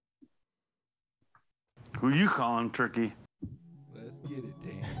Who you calling Turkey? Let's get it,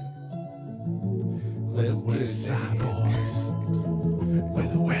 Dan. Let's get it, Dan. We're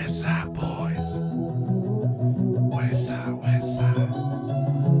the West Side Boys. West Side, West Side.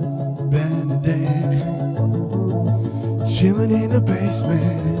 Ben and Dan. Chilling in the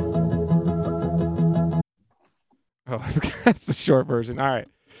basement. Oh, that's the short version. All right.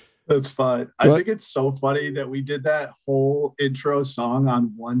 That's fine. I think it's so funny that we did that whole intro song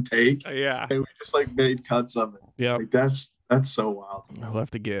on one take. Yeah. And we just like made cuts of it. Yeah. Like that's so wild. We'll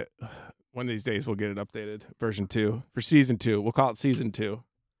have to get one of these days. We'll get it updated. Version 2 for season 2. We'll call it season 2.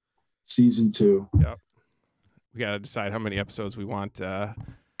 Season 2. Yep. We got to decide how many episodes we want. Our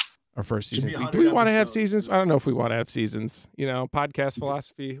first season. Should be Do we 100 want to have episodes. seasons? I don't know if we want to have seasons. You know, podcast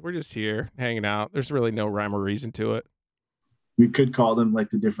philosophy. We're just here hanging out. There's really no rhyme or reason to it. We could call them like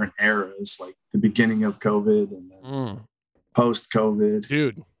the different eras, like the beginning of COVID and then post COVID.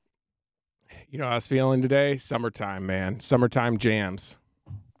 Dude, you know how I was feeling today? Summertime, man. Summertime jams.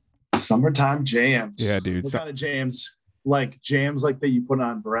 Summertime jams. Yeah, dude. What kind of jams? Like jams like that you put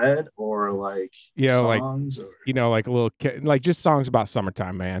on bread or like songs? Or... You know, like a little, like just songs about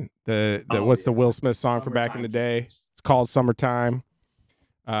summertime, man. The what's the Will Smith song from back in the day? It's called Summertime.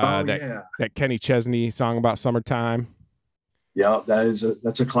 That Kenny Chesney song about summertime. Yeah, that's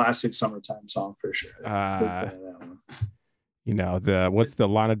a classic summertime song for sure. You know, what's the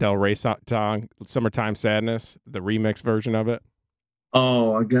Lana Del Rey song, Summertime Sadness, the remix version of it?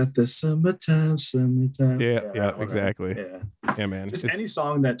 Oh, I got the summertime. Yeah, exactly. Yeah, man. Just any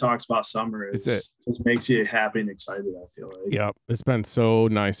song that talks about summer just makes you happy and excited, I feel like. Yep, it's been so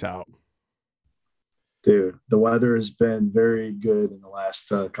nice out. Dude, the weather has been very good in the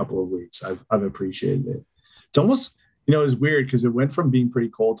last couple of weeks. I've appreciated it. It's almost... You know, it was weird because it went from being pretty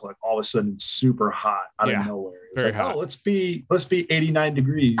cold to like all of a sudden super hot out of nowhere. It's very like, hot. oh, let's be 89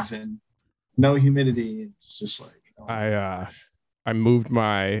 degrees and no humidity. It's just like, oh, I moved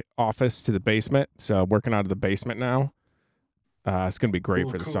my office to the basement, so working out of the basement now. It's gonna be great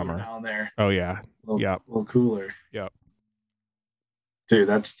for the summer down there. Oh yeah, A little cooler. Yep. Dude,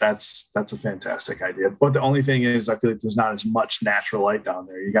 that's a fantastic idea. But the only thing is, I feel like there's not as much natural light down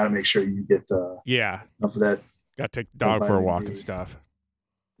there. You got to make sure you get enough of that. Got to take the dog for a walk and stuff.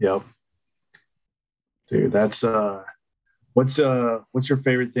 Yep. Dude, that's what's your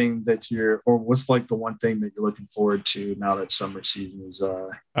favorite thing or what's like the one thing that you're looking forward to now that summer season is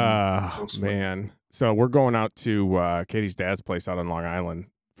man. So we're going out to Katie's dad's place out on Long Island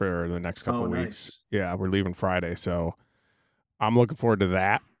for the next couple of weeks. Yeah, we're leaving Friday, so I'm looking forward to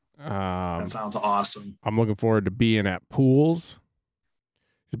that. That sounds awesome. I'm looking forward to being at pools,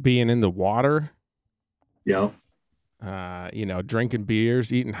 being in the water. Yep. You know, drinking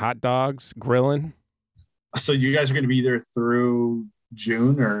beers, eating hot dogs, grilling. So you guys are going to be there through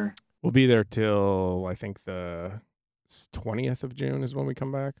June, or we'll be there till I think the 20th of June is when we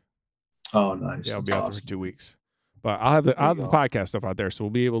come back. Oh, nice. Yeah, I'll be out there for 2 weeks. But I'll have the podcast stuff out there, so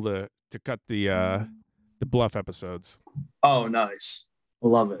we'll be able to cut the Bluff episodes. Oh, nice. I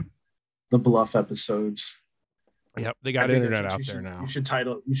love it. The Bluff episodes. Yep, they got internet out there now. You should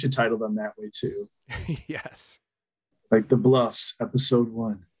title them that way too. Yes. Like the Bluffs, episode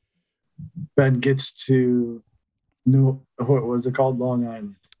 1. Ben gets to what was it called? Long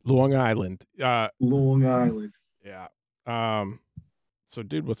Island. Long Island. Long Island. Yeah. So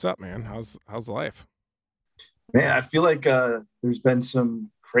dude, what's up, man? How's life? Man, I feel like there's been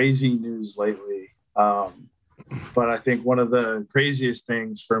some crazy news lately. But I think one of the craziest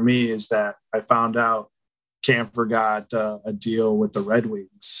things for me is that I found out Camphor got a deal with the Red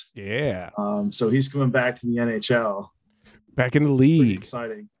Wings. Yeah. So he's coming back to the NHL. Back in the league. Pretty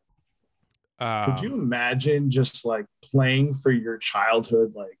exciting. Could you imagine just like playing for your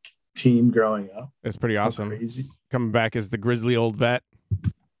childhood like team growing up? It's pretty awesome. Crazy. Coming back as the grizzly old vet.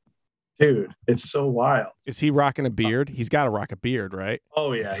 Dude, it's so wild. Is he rocking a beard? He's got to rock a beard, right?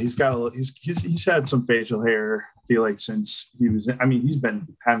 Oh yeah, he's had some facial hair. I feel like since he's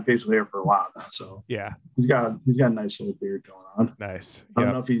been having facial hair for a while now. So yeah, he's got a nice little beard going on. Nice. I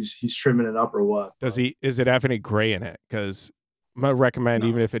don't know if he's trimming it up or what. Does it have any gray in it? Because I'm gonna recommend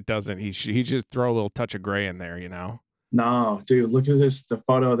even if it doesn't, he just throw a little touch of gray in there. You know? No, dude, look at the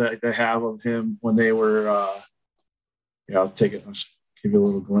photo that they have of him when they were. I'll take it. I'll give you a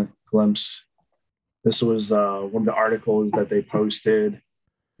little glimpse. This was one of the articles that they posted.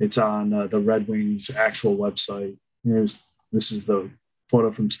 It's on the Red Wings actual website. This is the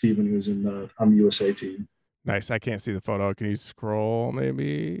photo from Steven, who's on the USA team. Nice. I can't see the photo. Can you scroll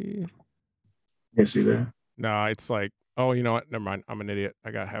maybe? Can't see there. No, it's like, oh, you know what? Never mind. I'm an idiot.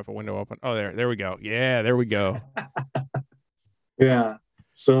 I got half a window open. Oh, there we go. Yeah, there we go. Yeah.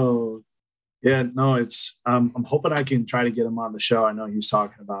 So Yeah, no, it's I'm hoping I can try to get him on the show. I know he was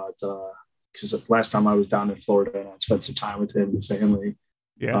talking about because last time I was down in Florida and I spent some time with him and his family.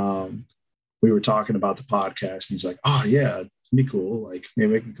 Yeah. We were talking about the podcast, and he's like, "Oh yeah, it'd be cool. Like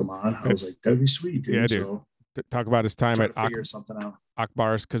maybe I can come on." I was like, "That'd be sweet, dude." Yeah, dude. So Talk about his time at figure something out.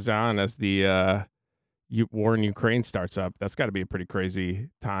 Akbar's Kazan as the war in Ukraine starts up. That's got to be a pretty crazy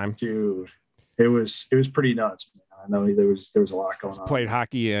time, dude. It was pretty nuts, man. I know there was a lot going on. Played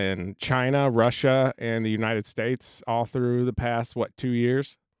hockey in China, Russia, and the United States all through the past 2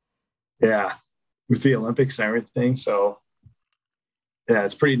 years. Yeah, with the Olympics and everything. So yeah,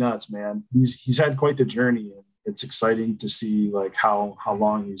 it's pretty nuts, man. He's had quite the journey, and it's exciting to see like how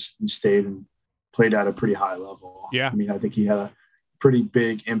long he's stayed and played at a pretty high level. Yeah, I mean, I think he had a pretty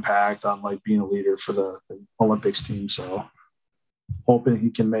big impact on like being a leader for the Olympics team. So hoping he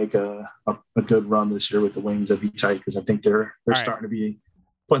can make a good run this year with the Wings. That'd be tight because I think they're starting to be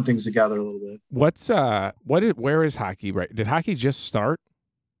putting things together a little bit. Where is hockey? Right? Did hockey just start?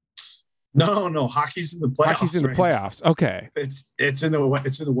 No, hockey's in the playoffs. Hockey's in the playoffs. Now. Okay. It's in the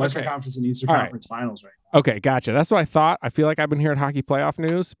Western Conference and Eastern Conference finals right now. Okay, gotcha. That's what I thought. I feel like I've been hearing hockey playoff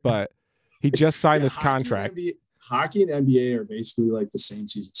news, but he just signed this contract. Hockey and NBA are basically like the same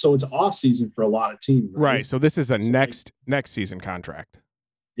season. So it's off season for a lot of teams. Right. So this is a next season contract.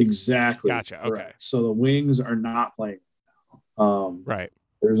 Exactly. Gotcha. Okay. Right. So the Wings are not playing now. Right.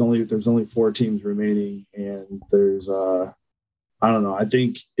 There's only 4 teams remaining, and there's I don't know. I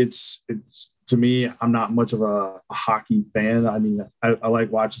think it's to me, I'm not much of a hockey fan. I mean, I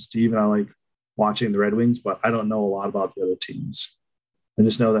like watching Steve and I like watching the Red Wings, but I don't know a lot about the other teams. I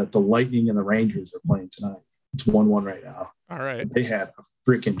just know that the Lightning and the Rangers are playing tonight. It's 1-1 right now. All right. They had a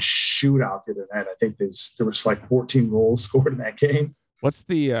freaking shootout the other night. I think there was like 14 goals scored in that game. What's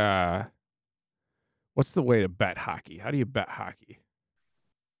the way to bet hockey? How do you bet hockey?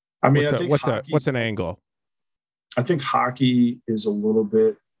 I mean, what's an angle? I think hockey is a little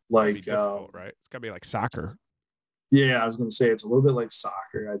bit like right. It's gotta be like soccer. Yeah, I was going to say it's a little bit like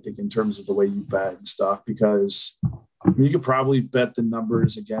soccer. I think in terms of the way you bet and stuff, because you could probably bet the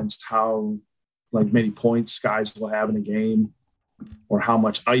numbers against how like many points guys will have in a game, or how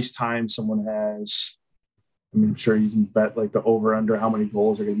much ice time someone has. I mean, I'm sure you can bet like the over under how many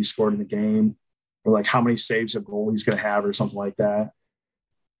goals are going to be scored in the game, or like how many saves a goalie's going to have, or something like that.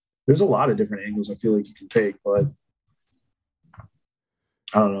 There's a lot of different angles I feel like you can take, but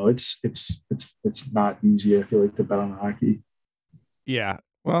I don't know. It's not easy. I feel like to bet on hockey. Yeah.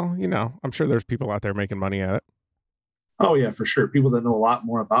 Well, I'm sure there's people out there making money at it. Oh yeah, for sure. People that know a lot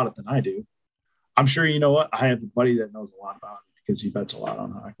more about it than I do. I'm sure you know what? I have a buddy that knows a lot about it because he bets a lot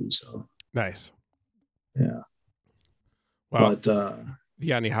on hockey. So nice. Yeah. Well, but you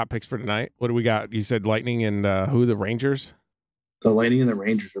got any hot picks for tonight? What do we got? You said Lightning and who? The Rangers? The Lightning and the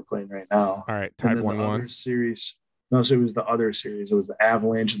Rangers are playing right now. All right, tied 1-1. Series. No, so it was the other series. It was the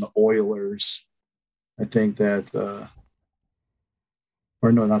Avalanche and the Oilers. I think that,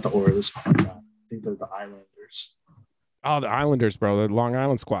 or no, not the Oilers. I think they're the Islanders. Oh, the Islanders, bro. The Long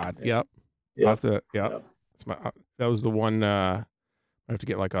Island squad. Yep. Yep. That's that was the one. I have to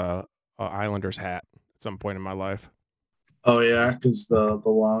get like a Islanders hat at some point in my life. Oh yeah, because the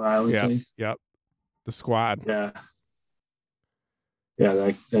Long Island thing. Yep. The squad. Yeah.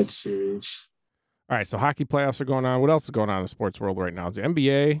 Yeah, that's serious. All right, so hockey playoffs are going on. What else is going on in the sports world right now? It's the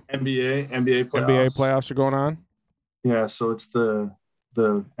NBA. NBA playoffs. NBA playoffs are going on. Yeah, so it's the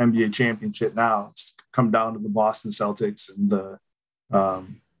NBA championship now. It's come down to the Boston Celtics and the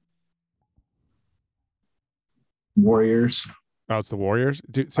Warriors. Oh, it's the Warriors,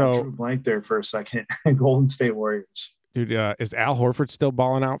 dude. So I drew blank there for a second. Golden State Warriors. Dude, is Al Horford still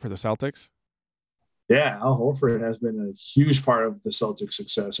balling out for the Celtics? Yeah, Al Horford has been a huge part of the Celtics'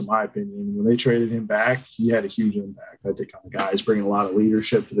 success, in my opinion. When they traded him back, he had a huge impact, I think, on the guys, bringing a lot of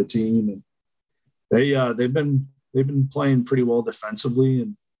leadership to the team. And they've been playing pretty well defensively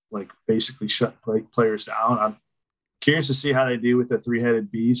and like basically shut players down. I'm curious to see how they do with the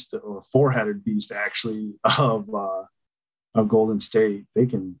 3-headed beast or 4-headed beast actually of Golden State. They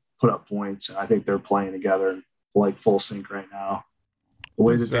can put up points, and I think they're playing together like full sync right now. The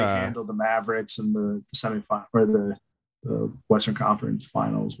way that they handled the Mavericks and the semifinal or the Western Conference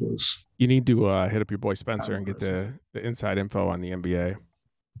Finals was. You need to hit up your boy Spencer and get the inside info on the NBA.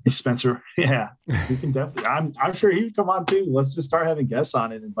 Spencer, yeah, we can definitely. I'm sure he would come on too. Let's just start having guests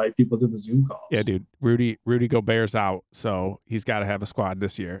on and invite people to the Zoom calls. Yeah, dude. Rudy Gobert's out, so he's got to have a squad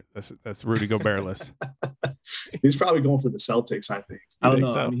this year. That's Rudy Gobertless. He's probably going for the Celtics. I think. I don't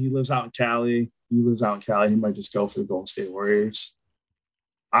know. So? I mean, he lives out in Cali. He might just go for the Golden State Warriors.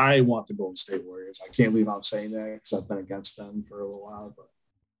 I want the Golden State Warriors. I can't believe I'm saying that because I've been against them for a little while. But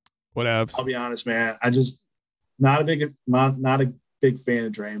Whatevs. I'll be honest, man. I just not a big fan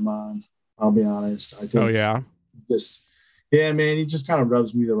of Draymond. I'll be honest. I think. Oh yeah. Man, he just kind of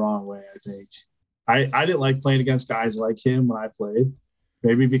rubs me the wrong way. I think I didn't like playing against guys like him when I played.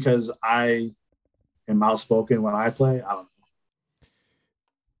 Maybe because I am outspoken when I play. I don't know.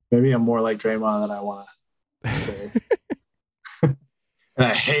 Maybe I'm more like Draymond than I want to say. And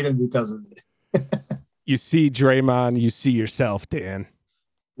I hate him because of it. You see Draymond, you see yourself, Dan.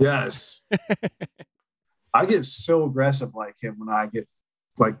 Yes. I get so aggressive like him when I get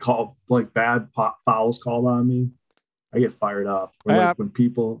bad fouls called on me. I get fired up. Or when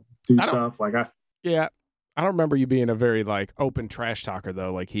people do stuff Yeah. I don't remember you being a very open trash talker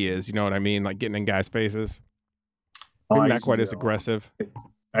though, like he is. You know what I mean? Like getting in guys' faces. Maybe not quite as aggressive.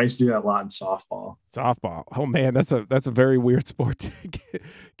 I used to do that a lot in softball. Oh man, that's a very weird sport to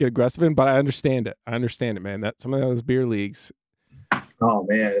get aggressive in, but I understand it. Man. That some of those beer leagues. Oh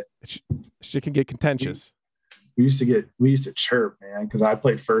man, shit can get contentious. We used to chirp, man, because I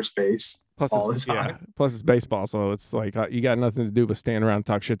played first base all the time. Yeah. Plus it's baseball, so it's like you got nothing to do but stand around and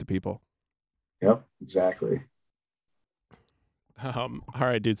talk shit to people. Yep, exactly. All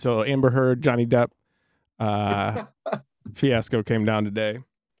right, dude. So Amber Heard, Johnny Depp, fiasco came down today.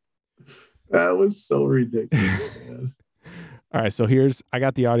 That was so ridiculous, man. All right, so I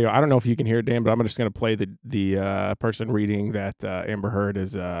got the audio. I don't know if you can hear it, Dan, but I'm just going to play the person reading that Amber Heard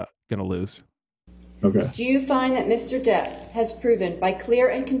is going to lose. Okay. Do you find that Mr. Depp has proven by clear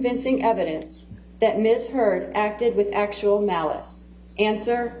and convincing evidence that Ms. Heard acted with actual malice?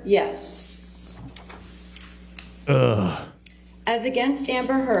 Answer, yes. Ugh. As against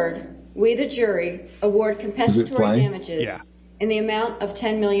Amber Heard, we, the jury, award compensatory damages in the amount of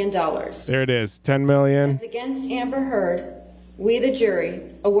 $10 million. There it is, $10 million. As against Amber Heard, we, the jury,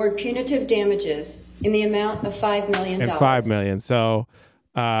 award punitive damages in the amount of $5 million. And $5 million. So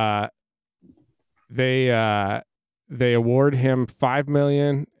they award him $5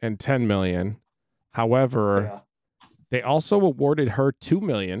 million and $10 million. However, they also awarded her $2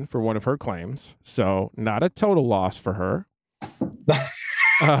 million for one of her claims. So not a total loss for her.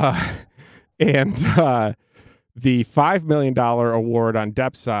 And the $5 million award on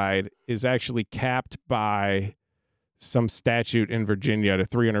Depp's side is actually capped by some statute in Virginia to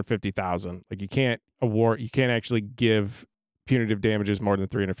 $350,000. Like you can't actually give punitive damages more than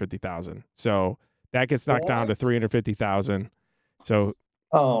 $350,000. So that gets knocked down to $350,000. So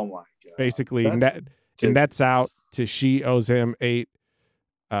oh my god, basically nets out to she owes him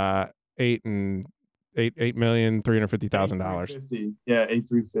 $8,350,000. Yeah,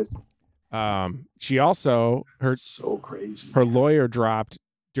 $8,350. She also so crazy. Her lawyer dropped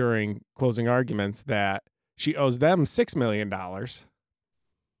during closing arguments that she owes them $6 million.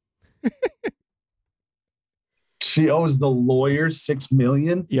 She owes the lawyer $6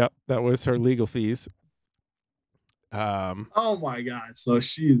 million. Yep, that was her legal fees. Oh my god! So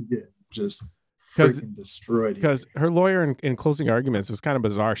she's getting just freaking destroyed. Because her lawyer in closing arguments was kind of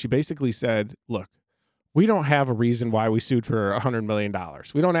bizarre. She basically said, "Look, we don't have a reason why we sued for $100 million.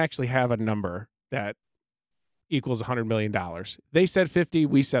 We don't actually have a number that equals $100 million. They said 50,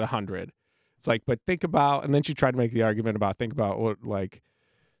 we said 100. It's like, but think about," and then she tried to make the argument about think about what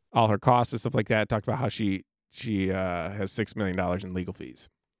all her costs and stuff like that. Talked about how she has $6 million in legal fees.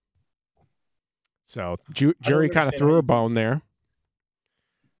 So jury kind of threw her a bone there,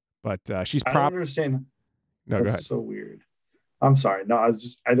 but she's I don't understand. No, go ahead. That's so weird. I'm sorry. No, I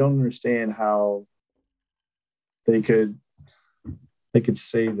don't understand how they could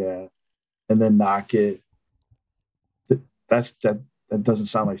say that and then not get that doesn't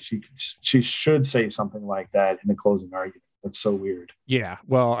sound like she should say something like that in the closing argument. That's so weird. Yeah.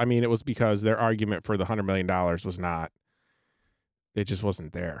 Well, I mean, it was because their argument for the $100 million was not, it just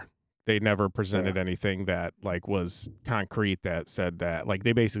wasn't there. They never presented anything that was concrete that said that.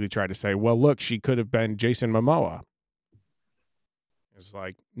 They basically tried to say, well, look, she could have been Jason Momoa. It's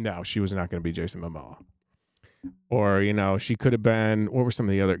like, no, she was not going to be Jason Momoa. Or, she could have been, what were some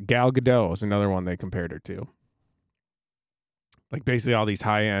of the other? Gal Gadot is another one they compared her to. Basically all these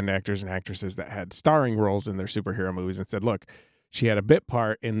high-end actors and actresses that had starring roles in their superhero movies and said, look, she had a bit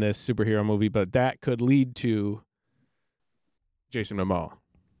part in this superhero movie, but that could lead to Jason Momoa,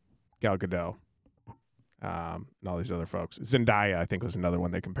 Gal Gadot, and all these other folks. Zendaya, I think, was another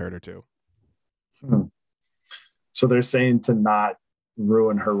one they compared her to. So they're saying to not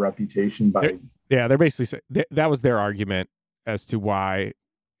ruin her reputation by... They're basically saying that was their argument as to why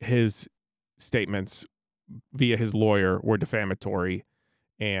his statements via his lawyer were defamatory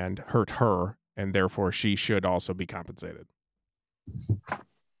and hurt her, and therefore she should also be compensated.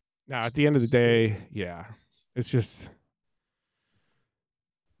 Now, at the end of the day, it's just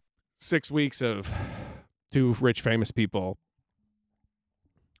 6 weeks of two rich famous people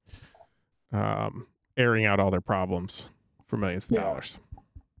airing out all their problems for millions of dollars.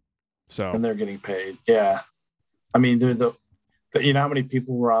 So and they're getting paid. Yeah. I mean, you know how many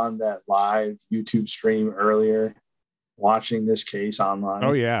people were on that live YouTube stream earlier watching this case online?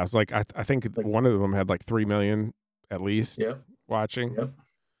 oh yeah, it's like I think one of them had like 3 million at least Yep. watching. Yep.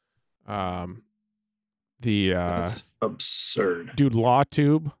 That's absurd. Dude,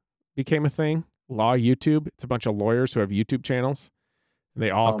 LawTube became a thing. Law YouTube. It's a bunch of lawyers who have YouTube channels. They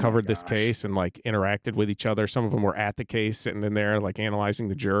all covered this case and like interacted with each other. Some of them were at the case, sitting in there like analyzing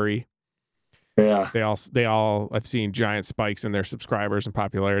the jury. Yeah. They all I've seen giant spikes in their subscribers and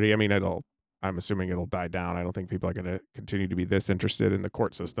popularity. I mean, I'm assuming it'll die down. I don't think people are going to continue to be this interested in the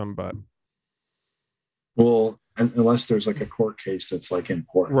court system, but well, unless there's like a court case that's like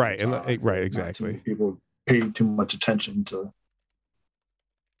important, right? And right, exactly. People pay too much attention to.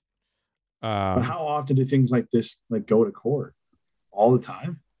 But how often do things like this like go to court? All the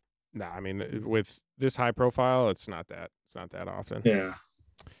time? No, I mean, with this high profile, it's not that often. Yeah.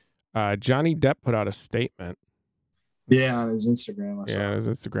 Johnny Depp put out a statement. Yeah, on his Instagram. I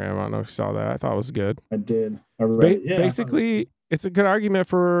don't know if you saw that. I thought it was good. I did. Basically, it's a good argument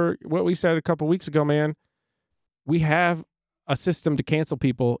for what we said a couple weeks ago, man. We have a system to cancel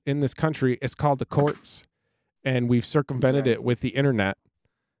people in this country. It's called the courts, and we've circumvented it with the internet.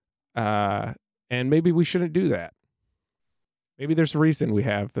 And maybe we shouldn't do that. Maybe there's a reason we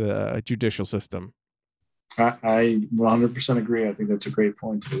have the judicial system. I 100% agree. I think that's a great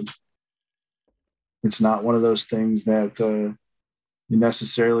point, too. It's not one of those things that you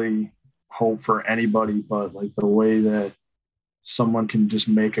necessarily hope for anybody, but like the way that someone can just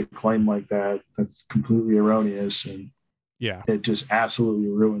make a claim like that, that's completely erroneous. And yeah, it just absolutely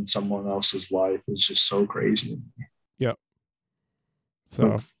ruined someone else's life is just so crazy. Yep. So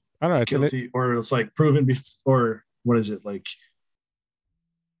like, I don't know. It's guilty, or it's like proven before. What is it like?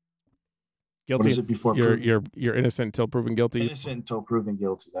 Guilty. What is it before you're innocent until proven guilty? Innocent until proven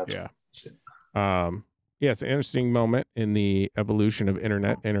guilty. That's yeah. It. Yeah, it's an interesting moment in the evolution of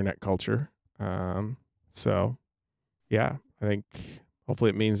internet culture. So yeah, I think hopefully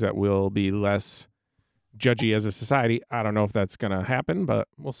it means that we'll be less judgy as a society. I don't know if that's going to happen, but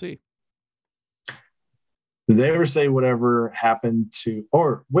we'll see. Did they ever say whatever happened to,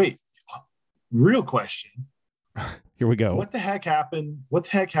 or wait, real question. Here we go. What the heck happened? What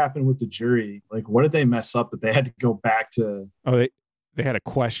the heck happened with the jury? Like, what did they mess up that they had to go back to? Oh, they had a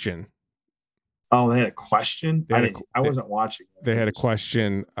question. Oh, they had a question? I wasn't watching. They had a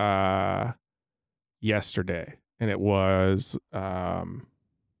question yesterday, and it was but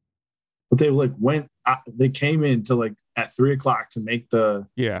they like they came in to like at 3:00 to make the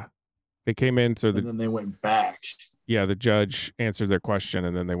they came in to and then they went back. Yeah, the judge answered their question,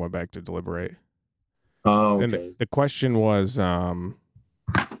 and then they went back to deliberate. Oh, okay. And the question was,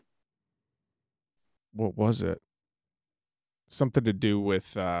 what was it? Something to do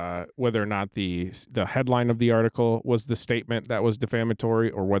with whether or not the headline of the article was the statement that was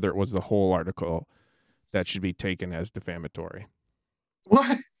defamatory, or whether it was the whole article that should be taken as defamatory.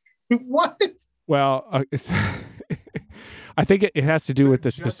 What? What? Well, I think it has to do with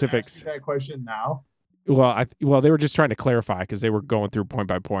the specifics. Ask that question now. Well, they were just trying to clarify because they were going through point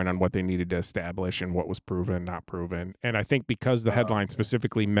by point on what they needed to establish and what was proven and not proven. And I think because the headline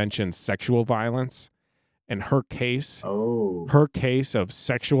specifically mentions sexual violence, and her case of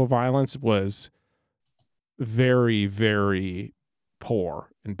sexual violence was very, very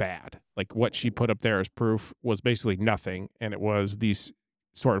poor and bad. Like what she put up there as proof was basically nothing, and it was these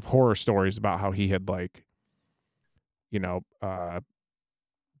sort of horror stories about how he had done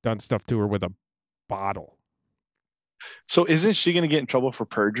stuff to her with a bottle. So isn't she going to get in trouble for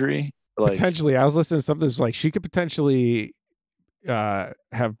perjury? Like, potentially. I was listening to something that's like she could potentially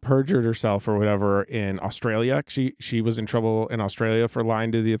have perjured herself or whatever in Australia. She was in trouble in Australia for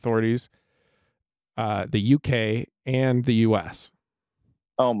lying to the authorities, the UK and the US.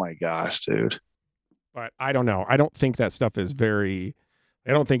 Oh my gosh, dude. But I don't know. I don't think that stuff is I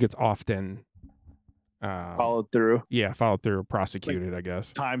don't think it's often followed through. Yeah, followed through or prosecuted, I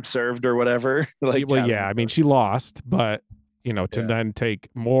guess. Time served or whatever. I mean, she lost, but then take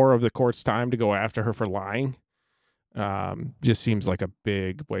more of the court's time to go after her for lying just seems like a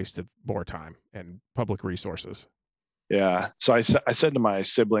big waste of more time and public resources. Yeah. So I said to my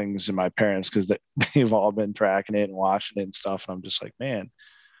siblings and my parents, because they've all been tracking it and watching it and stuff, and I'm just like, man,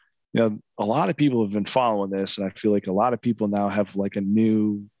 a lot of people have been following this, and I feel like a lot of people now have like a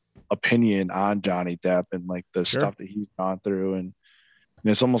new opinion on Johnny Depp and like the stuff that he's gone through. And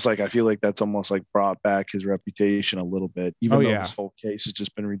And it's almost like I feel like that's almost like brought back his reputation a little bit, even Oh, though yeah. this whole case has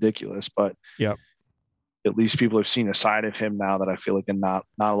just been ridiculous. But Yep. at least people have seen a side of him now that I feel like not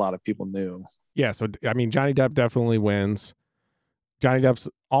a lot of people knew. Yeah, so I mean, Johnny Depp definitely wins. Johnny Depp's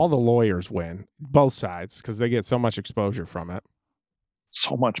all the lawyers win, both sides, because they get so much exposure from it.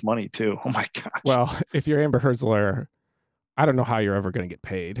 So much money too. Oh my gosh. Well, if you're Amber Heard's lawyer, I don't know how you're ever going to get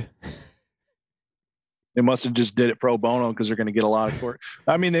paid. They must have just did it pro bono because they're going to get a lot of court.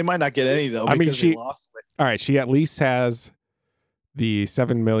 I mean, they might not get any though. I mean, because they lost it. All right, she at least has the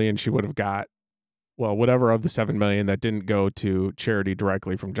 $7 million she would have got. Well, whatever of the $7 million that didn't go to charity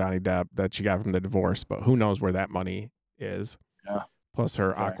directly from Johnny Depp that she got from the divorce, but who knows where that money is? Yeah. Plus her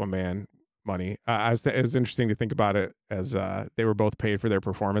Exactly. Aquaman money. It was interesting to think about it as they were both paid for their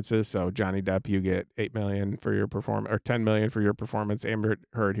performances. So Johnny Depp, you get $8 million for your performance, or $10 million for your performance. Amber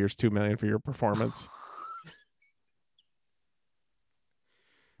Heard, here's $2 million for your performance.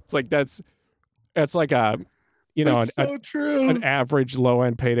 It's like that's like a, you know, so true. an average low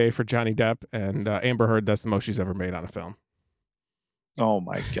end payday for Johnny Depp, and Amber Heard, that's the most she's ever made on a film. Oh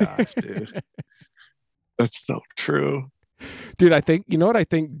my gosh, dude. That's so true. Dude, I think, you know what I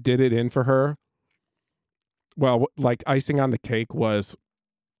think did it in for her? Well, like icing on the cake was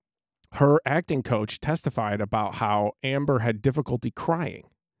her acting coach testified about how Amber had difficulty crying.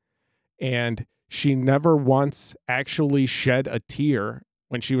 And she never once actually shed a tear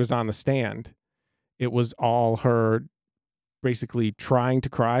when she was on the stand. It was all her basically trying to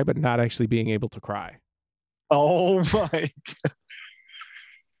cry, but not actually being able to cry. Oh my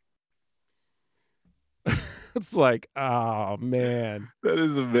God. It's like, oh man. That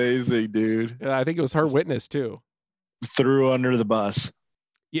is amazing, dude. Yeah, I think it was her witness too. Threw under the bus.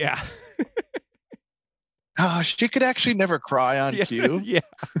 Yeah. She could actually never cry on cue. Yeah.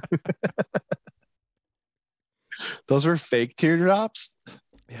 Those were fake teardrops.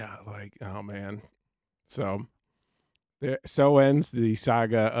 Yeah, like, oh man. So ends the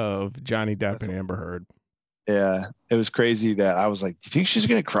saga of Johnny Depp and Amber Heard. Yeah, it was crazy that I was like, "Do you think she's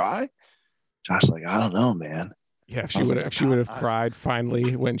gonna cry?" Josh's like, "I don't know, man." Yeah, if I was she would have like, cried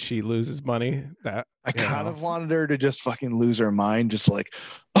finally when she loses money, that I kind of wanted her to just fucking lose her mind, just like,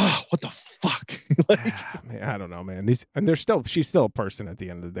 "Oh, what the fuck?" Like, man, I don't know, man. She's still a person at the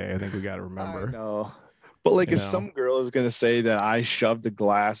end of the day. I think we got to remember. I know. But like, if some girl is gonna say that I shoved a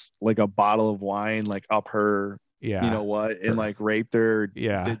glass, like a bottle of wine, like up her, yeah, you know what, and like raped her,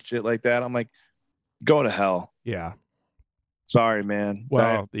 yeah, did shit like that, I'm like, go to hell. Yeah. Sorry, man.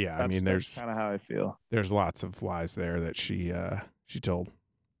 Well, yeah, I mean, that's kind of how I feel. There's lots of lies there that she told.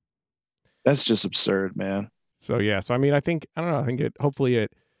 That's just absurd, man. So yeah, so I mean, I think hopefully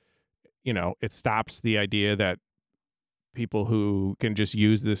it, you know, it stops the idea that people who can just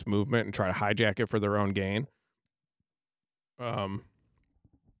use this movement and try to hijack it for their own gain. I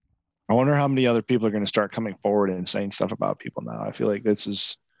wonder how many other people are going to start coming forward and saying stuff about people now. I feel like this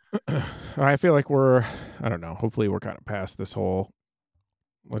is. I feel like I don't know. Hopefully we're kind of past this whole,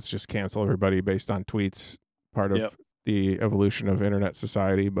 let's just cancel everybody based on tweets part of the evolution of internet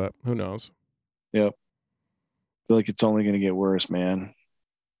society, but who knows? Yep. I feel like it's only going to get worse, man.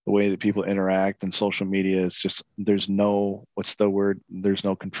 The way that people interact and social media is just, there's no, what's the word? There's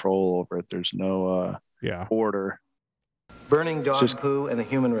no control over it. There's no order. Burning dog poo and the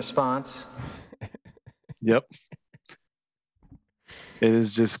human response. Yep. It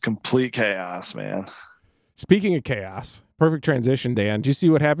is just complete chaos, man. Speaking of chaos, perfect transition, Dan. Did you see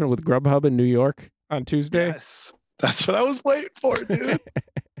what happened with Grubhub in New York on Tuesday? Yes. That's what I was waiting for, dude.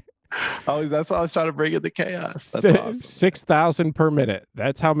 That's why I was trying to bring in the chaos. That's awesome. 6,000 per minute.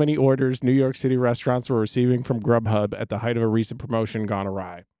 That's how many orders New York City restaurants were receiving from Grubhub at the height of a recent promotion gone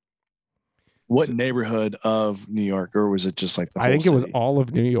awry. What neighborhood of New York, or was it just like the whole I think it was city? all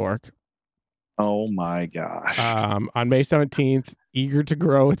of New York. Oh my gosh. On May 17th, eager to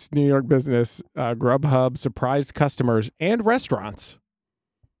grow its New York business, Grubhub surprised customers and restaurants.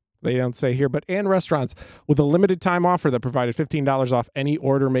 They don't say here, but and restaurants with a limited time offer that provided $15 off any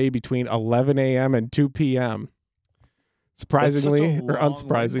order made between 11 a.m. and 2 p.m. Surprisingly or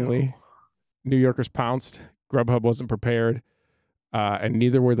unsurprisingly, New Yorkers pounced. Grubhub wasn't prepared, and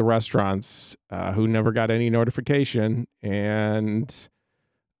neither were the restaurants, who never got any notification. And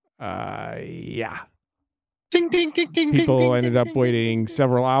yeah. Ding, ding, ding, ding, People ding, ended ding, up ding, waiting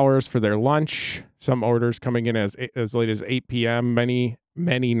several hours for their lunch. Some orders coming in as late as 8 p.m. Many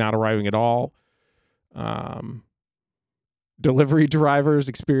not arriving at all. Delivery drivers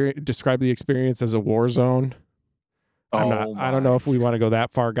describe the experience as a war zone. I don't know if we want to go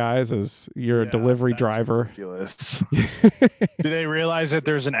that far, guys, as you're a delivery driver. Ridiculous. Do they realize that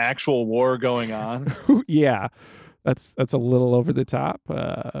there's an actual war going on? Yeah. That's a little over the top.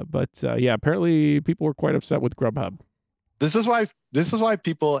 But yeah, apparently people were quite upset with Grubhub. This is why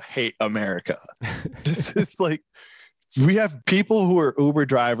people hate America. This is like, we have people who are Uber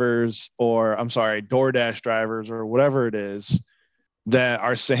drivers, or I'm sorry, DoorDash drivers, or whatever it is, that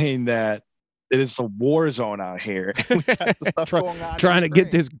are saying that it is a war zone out here. And we got stuff going on Trying to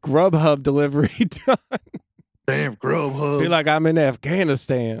get this Grubhub delivery done. damn Grubhub. Feel like I'm in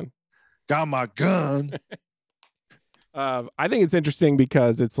Afghanistan. Got my gun. I think it's interesting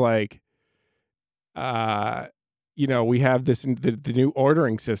because it's like, we have the new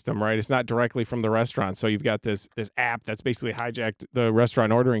ordering system, right? It's not directly from the restaurant. So you've got this app that's basically hijacked the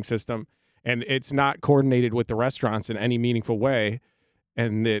restaurant ordering system, and it's not coordinated with the restaurants in any meaningful way.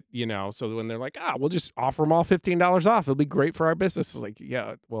 And that, so when they're like, we'll just offer them all $15 off, it'll be great for our business. It's like,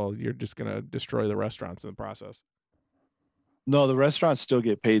 yeah, well, you're just going to destroy the restaurants in the process. No, the restaurants still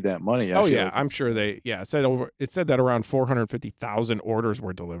get paid that money. Oh yeah, I'm sure it said that around 450,000 orders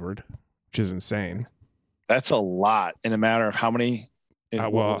were delivered, which is insane. That's a lot in a matter of how many?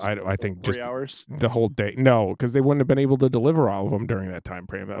 I think 3 just hours. The whole day. No, because they wouldn't have been able to deliver all of them during that time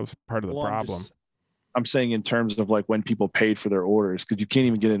frame. That was part of the problem. I'm saying in terms of like when people paid for their orders, because you can't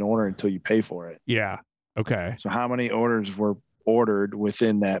even get an order until you pay for it. Yeah. Okay. So how many orders were ordered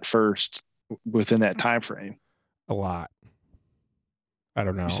within that time frame? A lot. I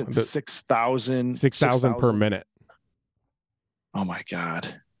don't know. You said 6,000. 6,000 per minute. Oh my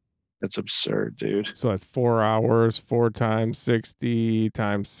God. That's absurd, dude. So that's 4 hours, 4 times 60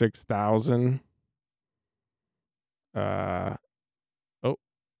 times 6,000.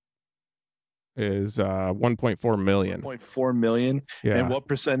 Is 1.4 million. 1.4 million. Yeah. And what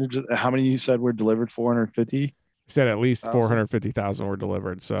percentage? How many you said were delivered? 450. You said at least 450,000 were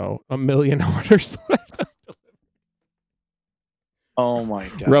delivered. So 1 million orders left. Oh my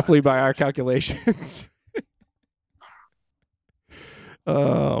God. Roughly by our calculations.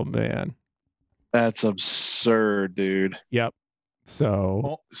 Oh man. That's absurd, dude. Yep.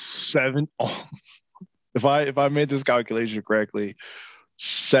 So if I made this calculation correctly,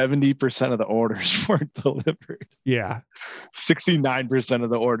 70% of the orders weren't delivered. Yeah. 69% of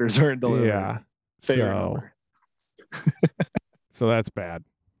the orders weren't delivered. Yeah. So that's bad.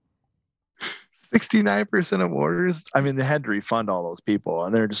 69% of orders. I mean, they had to refund all those people,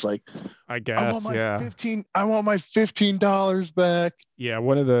 and they're just like, I guess, I want my $15 back. Yeah,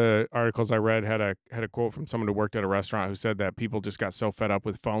 one of the articles I read had a quote from someone who worked at a restaurant who said that people just got so fed up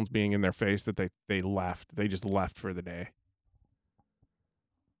with phones being in their face that they left. They just left for the day.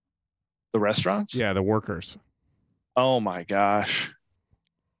 The restaurants? Yeah, the workers. Oh my gosh.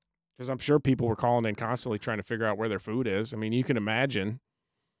 Because I'm sure people were calling in constantly trying to figure out where their food is. I mean, you can imagine.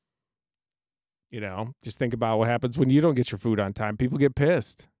 Just think about what happens when you don't get your food on time. People get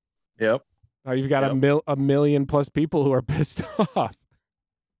pissed. Yep. Now you've got a million plus people who are pissed off.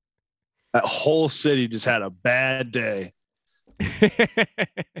 That whole city just had a bad day.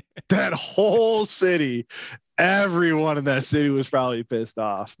 That whole city, everyone in that city was probably pissed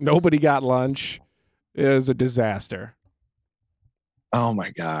off. Nobody got lunch. It was a disaster. Oh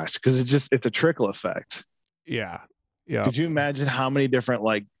my gosh. Because it's a trickle effect. Yeah. Yeah. Could you imagine how many different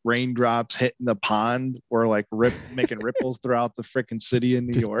like raindrops hitting the pond were like making ripples throughout the freaking city in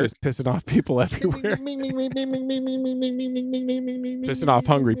New York? Just pissing off people everywhere. Pissing off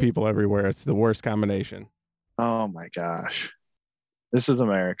hungry people everywhere. It's the worst combination. Oh my gosh. This is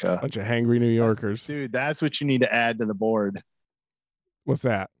America. Bunch of hangry New Yorkers. Dude, that's what you need to add to the board. What's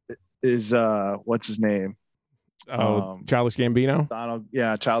that? Is what's his name? Childish Gambino? Donald,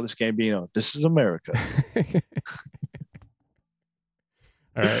 yeah, Childish Gambino. This is America.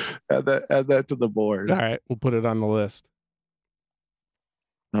 All right. Add that to the board. All right. We'll put it on the list.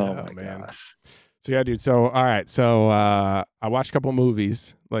 Oh my gosh. So yeah, dude. So all right. So I watched a couple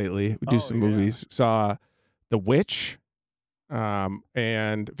movies lately. We do some movies. Saw The Witch,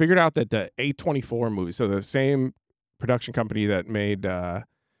 and figured out that the A24 movie, so the same production company that made The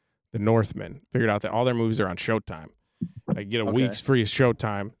Northman, figured out that all their movies are on Showtime. I get a week's free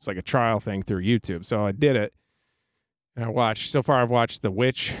Showtime. It's like a trial thing through YouTube. So I did it. And I've watched The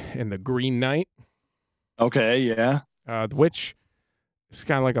Witch and The Green Knight. Okay, yeah. The Witch is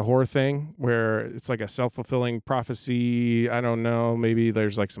kind of like a horror thing where it's like a self-fulfilling prophecy. I don't know. Maybe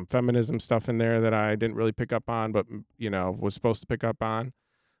there's like some feminism stuff in there that I didn't really pick up on, but, was supposed to pick up on.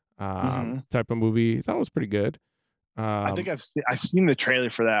 Type of movie. Thought it was pretty good. I think I've seen the trailer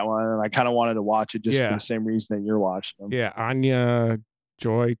for that one, and I kind of wanted to watch it just for the same reason that you're watching them. Yeah, Anya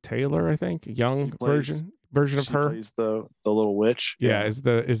Joy Taylor, I think, young version of her. Plays the little witch. Yeah, is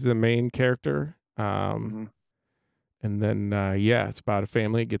the main character. And then it's about a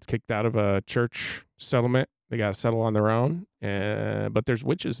family that gets kicked out of a church settlement They got to settle on their own, but there's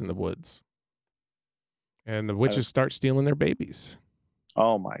witches in the woods. And the witches start stealing their babies.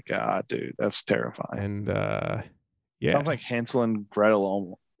 Oh my God, dude. That's terrifying. And yeah. Sounds like Hansel and Gretel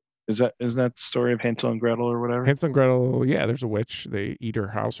almost. Isn't that the story of Hansel and Gretel or whatever? Hansel and Gretel, yeah, there's a witch. They eat her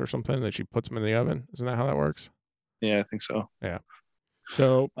house or something, and then she puts them in the oven. Isn't that how that works? Yeah, I think so. Yeah.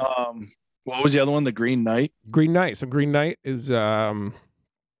 So what was the other one? The Green Knight? Green Knight. So Green Knight is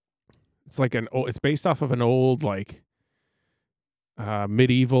it's like it's based off of an old like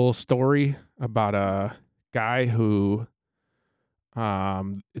medieval story about a guy who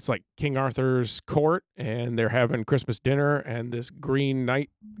it's like King Arthur's court, and they're having Christmas dinner, and this Green Knight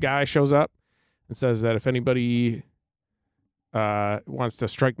guy shows up and says that if anybody wants to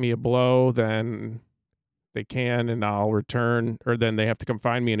strike me a blow, then they can, and I'll return, or then they have to come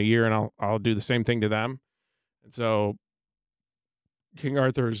find me in a year, and I'll do the same thing to them. And so King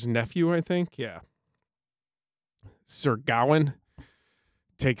Arthur's nephew, I think, Sir Gawain,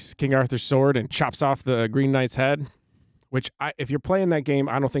 takes King Arthur's sword and chops off the Green Knight's head. Which, if you're playing that game,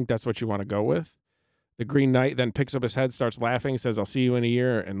 I don't think that's what you want to go with. The Green Knight then picks up his head, starts laughing, says, "I'll see you in a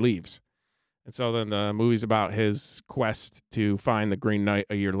year," and leaves. And so then the movie's about his quest to find the Green Knight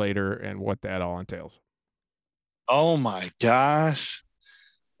a year later and what that all entails. Oh my gosh.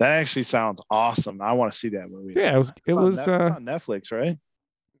 That actually sounds awesome. I want to see that movie. Yeah, it was it's on Netflix, right?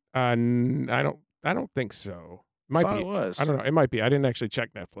 I don't think so. Might be. It was. I don't know. It might be. I didn't actually check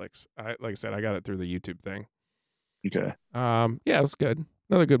Netflix. Like I said, I got it through the YouTube thing. Okay. Yeah, it was good.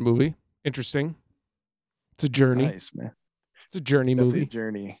 Another good movie. Interesting. It's a journey. Nice, man. It's a journey Definitely movie. A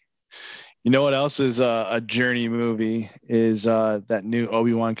journey. You know what else is a journey movie is that new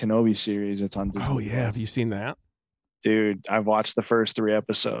Obi-Wan Kenobi series that's on Disney. Oh yeah, have you seen that? Dude, I've watched the first 3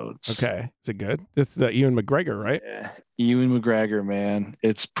 episodes. Okay. Is it good? It's the Ewan McGregor, right? Yeah. Ewan McGregor, man.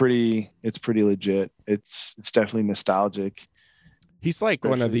 It's pretty legit. It's definitely nostalgic. He's like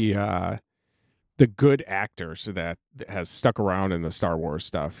one of the good actors that has stuck around in the Star Wars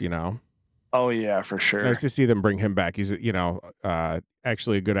stuff, you know? Oh yeah, for sure. Nice to see them bring him back. He's,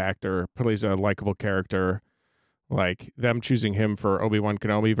 actually a good actor, plays a likable character. Like them choosing him for Obi-Wan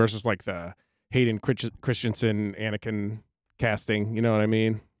Kenobi versus like the Hayden Christensen Anakin casting, you know what I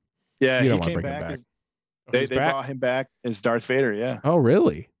mean? Yeah, you don't he want to came bring him back. back. They brought him back as Darth Vader, yeah. Oh,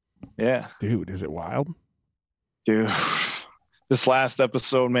 really? Yeah. Dude, is it wild? Dude, this last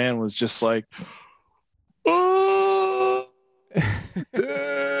episode, man, was just like, oh,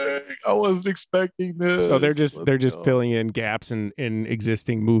 dang, I wasn't expecting this. So they're just filling in gaps in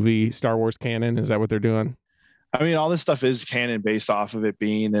existing movie Star Wars canon. Is that what they're doing? I mean, all this stuff is canon based off of it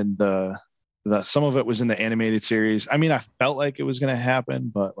being in the some of it was in the animated series. I mean, I felt like it was going to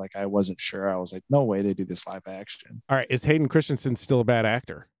happen, but like I wasn't sure. I was like, no way they do this live action. All right, is Hayden Christensen still a bad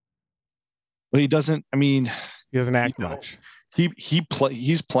actor? Well, he doesn't. I mean, he doesn't act much.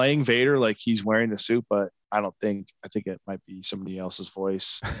 He's playing Vader like he's wearing the suit, but I think it might be somebody else's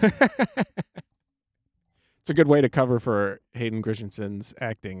voice. It's a good way to cover for Hayden Christensen's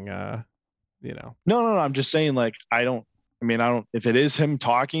acting. No. I'm just saying, like, I don't. If it is him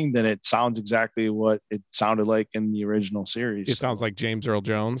talking, then it sounds exactly what it sounded like in the original series. It sounds like James Earl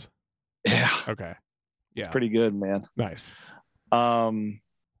Jones. Yeah. Okay. Yeah. It's pretty good, man. Nice.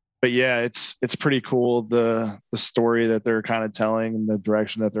 But yeah, it's pretty cool. The story that they're kind of telling and the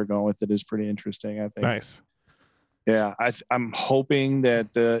direction that they're going with it is pretty interesting, I think. Nice. Yeah, I'm hoping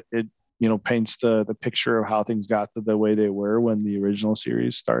that it paints the picture of how things got to the way they were when the original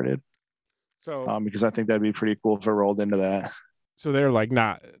series started. So because I think that'd be pretty cool if it rolled into that. So they're like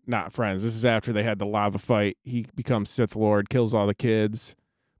not friends. This is after they had the lava fight. He becomes Sith Lord, kills all the kids.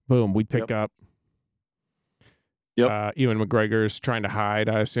 Boom, we pick up. Yep. Ewan McGregor's trying to hide,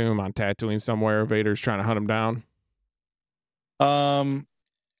 I assume, on Tatooine somewhere. Vader's trying to hunt him down.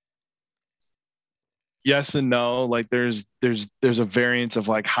 Yes and no. Like there's a variance of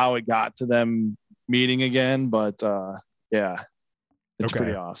like how it got to them meeting again, but yeah, it's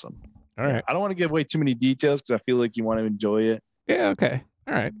pretty awesome. All right. I don't want to give away too many details because I feel like you want to enjoy it. Yeah. Okay.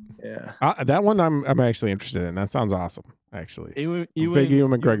 All right. Yeah. That one I'm actually interested in. That sounds awesome. Actually, big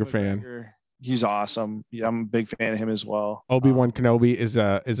Ewan McGregor fan. He's awesome. Yeah, I'm a big fan of him as well. Obi-Wan Kenobi is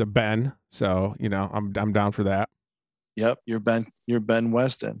a Ben, so I'm down for that. Yep, you're Ben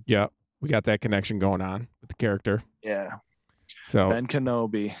Weston. Yep, we got that connection going on with the character. Yeah. So Ben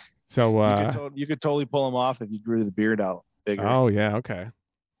Kenobi. So you could totally pull him off if you grew the beard out bigger. Oh yeah, okay.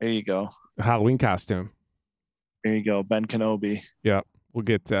 There you go. Halloween costume. There you go, Ben Kenobi. Yep, we'll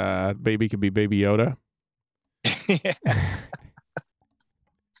get baby could be Baby Yoda.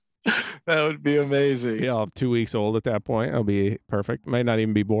 That would be amazing. Yeah, I'll have 2 weeks old at that point. I'll be perfect. Might not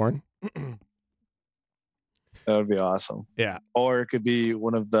even be born. That would be awesome. Yeah. Or it could be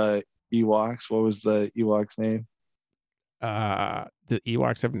one of the Ewoks. What was the Ewok's name? The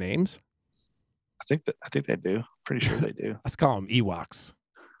Ewoks have names? I think they do. Pretty sure they do. Let's call them Ewoks.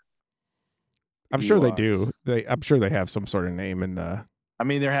 I'm sure they do. Ewoks. I'm sure they have some sort of name in the I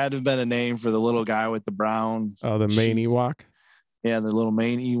mean, there had to have been a name for the little guy with the brown. the main sheep. Ewok. Yeah, the little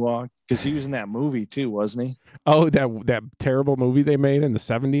main Ewok, because he was in that movie too, wasn't he? Oh, that terrible movie they made in the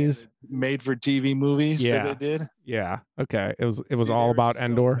 70s. Made for TV movies Yeah. that they did. Yeah. Okay. It was Dude, all they were about so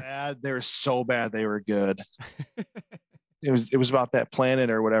Endor. bad. They were so bad they were good. It was about that planet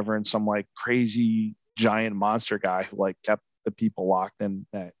or whatever, and some like crazy giant monster guy who like kept the people locked in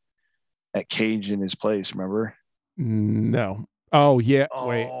that cage in his place. Remember? No. Oh yeah.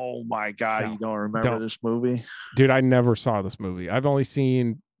 Wait, Oh my god, No. you don't remember Don't. this movie? dude, I never saw this movie. I've only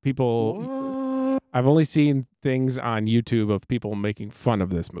seen people. What? I've only seen things on YouTube of people making fun of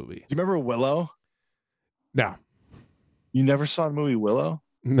this movie. Do you remember Willow? No. You never saw the movie Willow?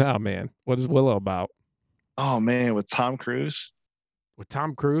 No, man. What is Willow about? Oh man, with Tom Cruise. With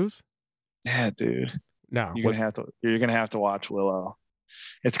Tom Cruise? Yeah, dude. No. You're gonna have to watch Willow.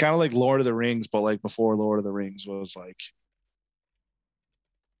 It's kind of like Lord of the Rings, but like before Lord of the Rings was like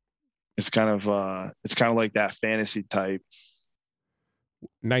it's kind of like that fantasy type.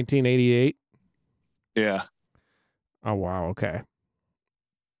 1988. Yeah. Oh wow. Okay.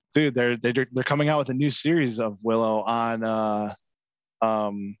 Dude, they're coming out with a new series of Willow on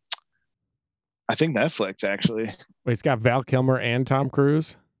I think Netflix actually. Wait, it's got Val Kilmer and Tom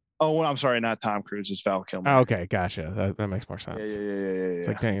Cruise. Oh, well, I'm sorry, not Tom Cruise, it's Val Kilmer. Oh, okay, gotcha. That makes more Yeah. sense. It's It's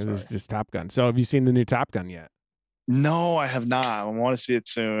like, dang, this is just Top Gun. So, have you seen the new Top Gun yet? No, I have not. I want to see it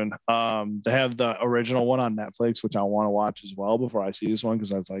soon. They have the original one on Netflix, which I want to watch as well before I see this one,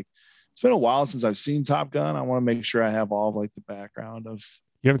 because I was like, it's been a while since I've seen Top Gun. I want to make sure I have all of like the background of.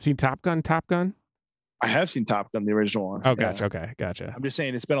 You haven't seen Top Gun? Top Gun? I have seen Top Gun, the original one. Oh, gotcha. Okay, gotcha. I'm just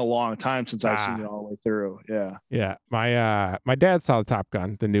saying it's been a long time since I've seen it all the way through. Yeah. Yeah, my dad saw the Top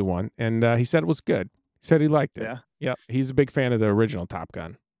Gun, the new one, and he said it was good. He said he liked it. Yeah. Yep, he's a big fan of the original Top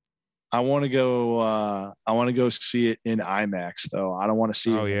Gun. I want to go. I want to go see it in IMAX though. I don't want to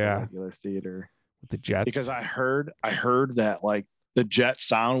see it in a regular theater With the jets. because I heard that like the jet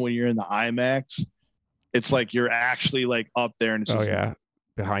sound when you're in the IMAX, it's like you're actually like up there and it's just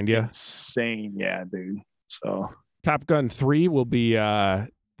behind you. Insane, yeah, dude. So Top Gun 3 will be the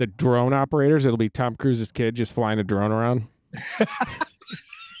drone operators. It'll be Tom Cruise's kid just flying a drone around.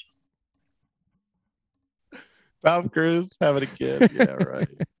 Tom Cruise having a kid. Yeah, right.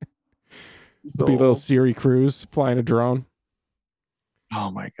 It'll be little Siri Cruise flying a drone. Oh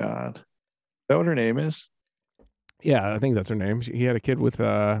my god. Is that what her name is? Yeah, I think that's her name. He had a kid with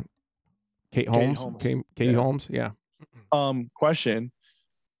Kate Holmes. Katie Holmes. Yeah. Question.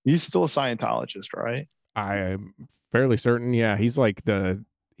 He's still a Scientologist, right? I'm fairly certain. Yeah, he's like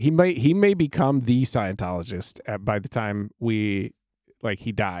he may become the Scientologist by the time he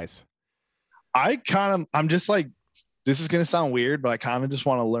dies. I'm just like, this is going to sound weird, but I kind of just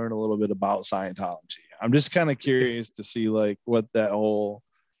want to learn a little bit about Scientology. I'm just kind of curious to see like what that whole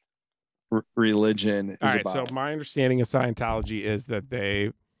religion is about. So my understanding of Scientology is that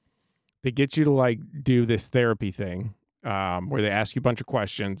they get you to like do this therapy thing where they ask you a bunch of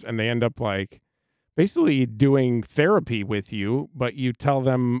questions and they end up like basically doing therapy with you, but you tell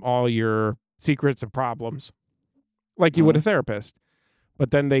them all your secrets and problems like you would a therapist.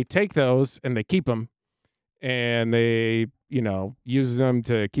 But then they take those and they keep them and they, use them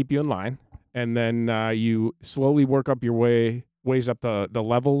to keep you in line. And then you slowly work up your ways up the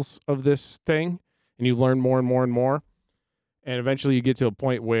levels of this thing and you learn more and more and more. And eventually you get to a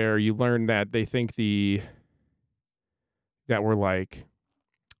point where you learn that they think that we're like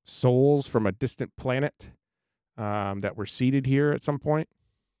souls from a distant planet that were seeded here at some point.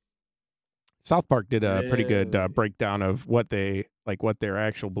 South Park did a pretty good breakdown of what their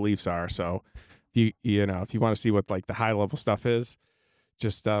actual beliefs are. So if you want to see what like the high level stuff is,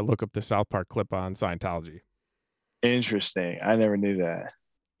 just look up the South Park clip on Scientology. Interesting. I never knew that.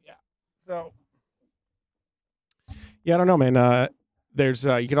 Yeah. So yeah, I don't know, man. There's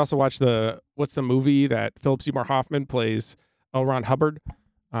you can also watch what's the movie that Philip Seymour Hoffman plays L. Ron Hubbard.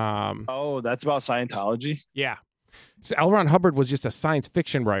 That's about Scientology? Yeah. So L. Ron Hubbard was just a science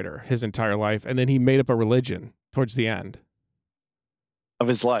fiction writer his entire life, and then he made up a religion towards the end of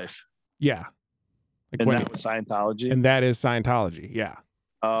his life. Yeah. Like and that was Scientology? And that is Scientology, yeah.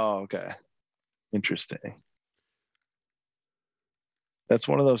 Oh, okay. Interesting. That's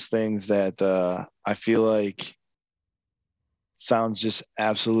one of those things that I feel like sounds just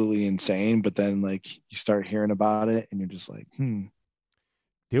absolutely insane, but then like you start hearing about it and you're just like,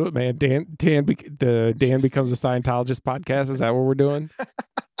 Do it, man. Dan becomes a Scientologist podcast. Is that what we're doing?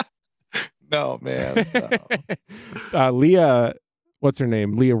 No, man. No. Leah, what's her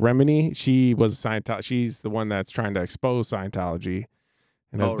name? Leah Remini. She was Scientology. She's the one that's trying to expose Scientology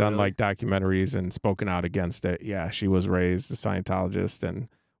and has done really? like documentaries and spoken out against it. Yeah, she was raised a Scientologist and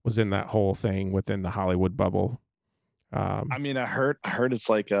was in that whole thing within the Hollywood bubble. I mean, I heard it's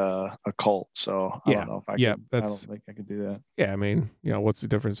like a cult, so I don't know if I could. I don't think I could do that. Yeah, I mean, what's the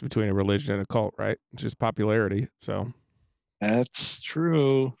difference between a religion and a cult, right? It's just popularity. So That's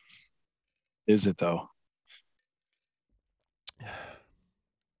true. Is it though?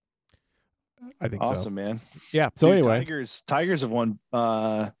 I think awesome, man. Yeah. So Dude, anyway, Tigers have won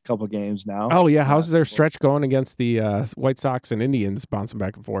a couple games now. Oh yeah, how's their stretch going against the White Sox and Indians, bouncing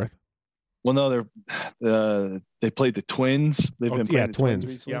back and forth? Well, no, they played the Twins. They've been playing the Twins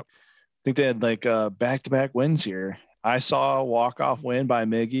recently. Yep. I think they had like back-to-back wins here. I saw a walk-off win by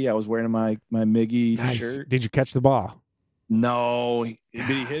Miggy. I was wearing my Miggy shirt. Did you catch the ball? No, but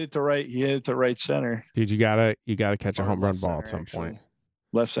he hit it to right. He hit it to right center. Dude, you gotta catch a home run ball at some point.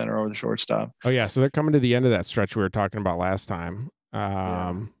 Left center over the shortstop. Oh yeah, so they're coming to the end of that stretch we were talking about last time.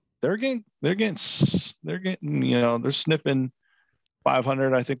 They're getting, they're sniffing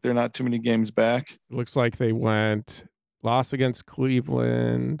 500. I think they're not too many games back. It looks like they went loss against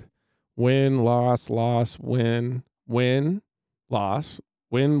Cleveland, win, loss, win, loss,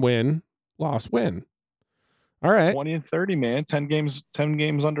 win, loss, win. All right. 20 and 30, man. 10 games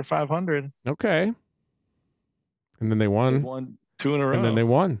under 500. Okay. And then they won. They won 2 in a row. And then they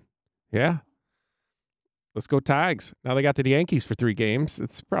won. Yeah. Let's go Tigers. Now they got the Yankees for 3 games.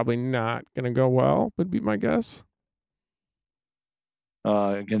 It's probably not going to go well, would be my guess.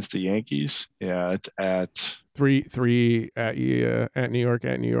 Against the Yankees. Yeah, it's at 3 at New York,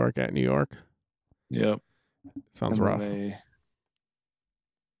 at New York, at New York. Yep. Sounds rough.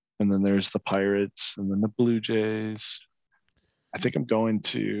 And then there's the Pirates and then the Blue Jays. I think I'm going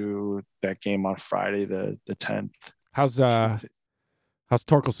to that game on Friday, the 10th. How's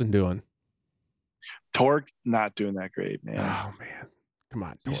Torkelson doing? Torque not doing that great, man. Oh man. Come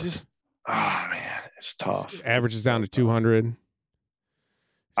on, Torque. He's just man, it's tough. His average is down to 200.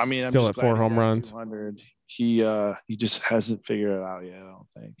 I mean, still at 4 home runs. 200. He just hasn't figured it out yet, I don't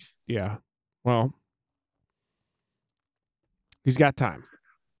think. Yeah. Well, he's got time.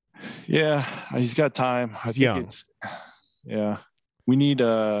 Yeah, he's got time. He's young. We need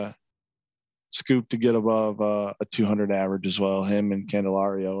Scoop to get above a 200 average as well. Him and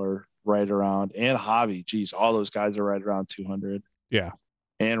Candelario are right around, and Javi. Geez, all those guys are right around 200. Yeah.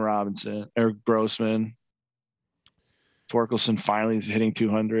 And Robinson, Eric Grossman. Torkelson finally is hitting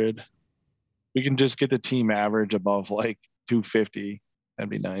 200. We can just get the team average above like 250. That'd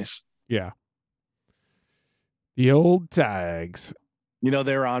be nice. Yeah. The old Tags.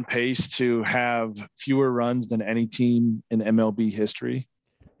 They're on pace to have fewer runs than any team in MLB history.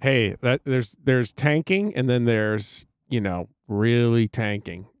 Hey, there's tanking and then there's, really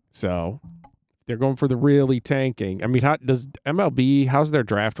tanking. So they're going for the really tanking. I mean, how's their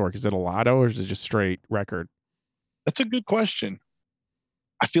draft work? Is it a lotto or is it just straight record? That's a good question.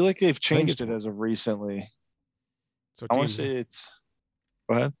 I feel like they've changed it as of recently. So I want to say it's.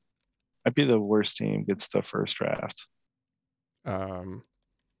 Go ahead. Might be the worst team gets the first draft.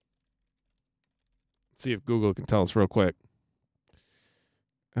 See if Google can tell us real quick.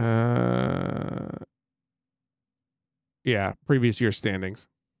 Yeah, previous year standings.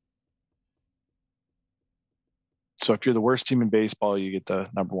 So if you're the worst team in baseball, you get the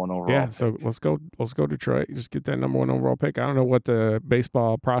number 1 overall. Yeah, pick. so let's go Detroit. Just get that number 1 overall pick. I don't know what the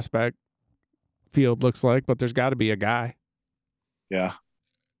baseball prospect field looks like, but there's got to be a guy. Yeah.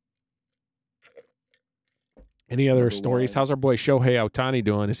 Any other stories? How's our boy Shohei Ohtani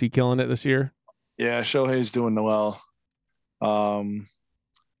doing? Is he killing it this year? Yeah, Shohei's doing well.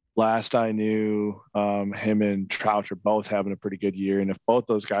 Last I knew, him and Trout are both having a pretty good year. And if both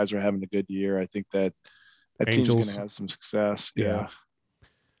those guys are having a good year, I think that team's going to have some success. Yeah.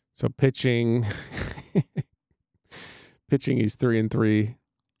 So pitching, he's 3-3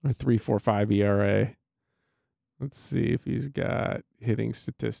 or 3.45 ERA. Let's see if he's got hitting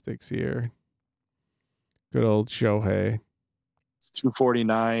statistics here. Good old Shohei. It's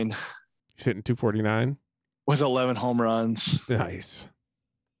 249. He's hitting 249 with 11 home runs. Nice.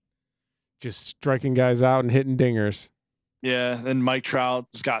 Just striking guys out and hitting dingers. Yeah, and Mike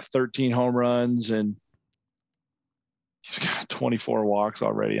Trout's got 13 home runs and he's got 24 walks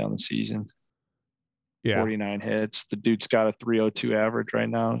already on the season. Yeah. 49 hits. The dude's got a 302 average right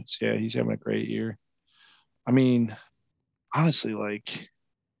now. So yeah, he's having a great year. I mean, honestly, like,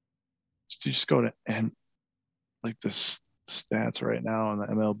 just go to and like this stats right now in the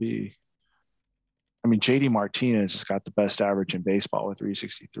MLB. I mean, JD Martinez has got the best average in baseball with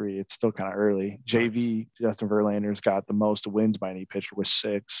 363. It's still kind of early. JV, Justin Verlander's got the most wins by any pitcher with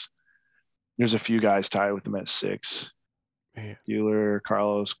 6. There's a few guys tied with him at 6. Man. Buehler,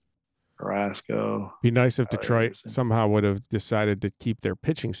 Carlos Carrasco. Be nice if Tyler Detroit Anderson. somehow would have decided to keep their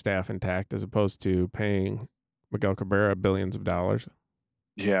pitching staff intact as opposed to paying Miguel Cabrera billions of dollars.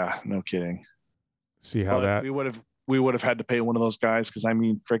 Yeah, no kidding. See how But that we would have had to pay one of those guys because I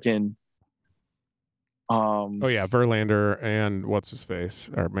mean, freaking. Oh yeah, Verlander and what's his face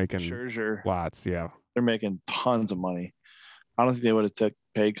are making Scherzer. lots. Yeah, They're making tons of money. I don't think they would have took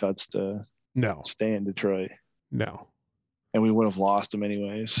pay cuts to no, stay in Detroit, no. and we would have lost them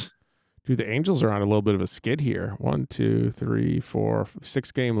anyways. Dude, the Angels are on a little bit of a skid here. 1, 2, 3, 4,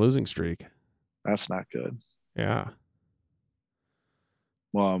 6-game losing streak. That's not good. Yeah.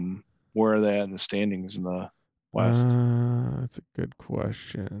 Where are they in the standings in the West? That's a good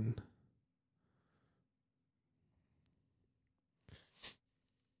question.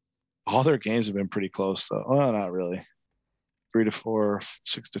 All their games have been pretty close, though. Well, not really. 3-4,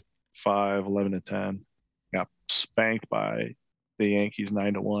 6-5, 11-10. Got spanked by the Yankees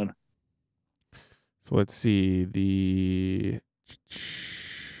 9-1. So let's see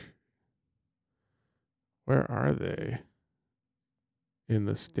where are they in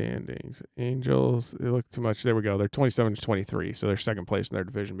the standings? Angels, they look too much. There we go. They're 27-23, so they're second place in their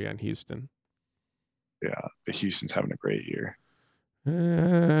division behind Houston. Yeah, but Houston's having a great year.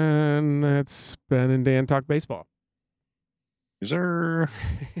 And that's Ben and Dan Talk Baseball. Is there?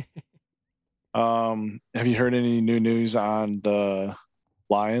 Have you heard any new news on the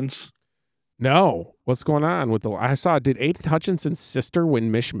Lions? No. What's going on with I saw, did Aiden Hutchinson's sister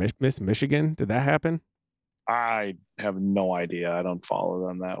win Miss Michigan? Did that happen? I have no idea. I don't follow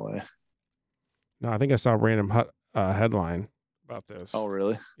them that way. No, I think I saw a random headline about this. Oh,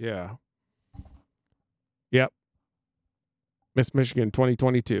 really? Yeah. Yep. Miss Michigan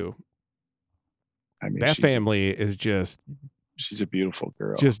 2022. I mean, that family is she's a beautiful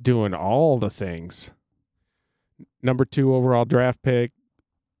girl. Just doing all the things. Number 2 overall draft pick.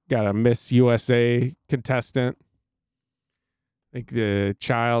 Got a Miss USA contestant. I think the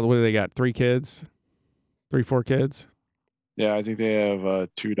child, what do they got? 3 kids? 3, 4 kids? Yeah, I think they have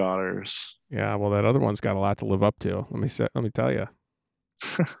 2 daughters. Yeah, well, that other one's got a lot to live up to. Let me tell you.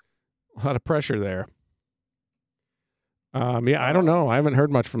 A lot of pressure there. Yeah, I don't know. I haven't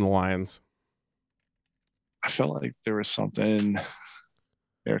heard much from the Lions. I felt like there was something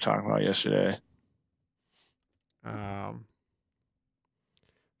they were talking about yesterday. Looks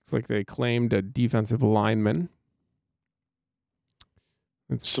like they claimed a defensive lineman.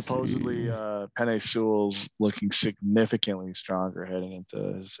 Supposedly, Penei Sewell's looking significantly stronger heading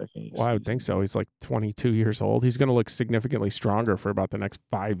into his second year. Well, I would think so. He's like 22 years old. He's going to look significantly stronger for about the next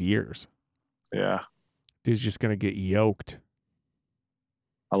 5 years. Yeah. Dude's just going to get yoked.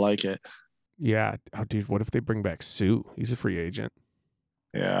 I like it. Yeah. Oh, dude, what if they bring back Sue? He's a free agent.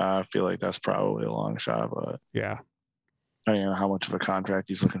 Yeah, I feel like that's probably a long shot, but yeah. Depending on how much of a contract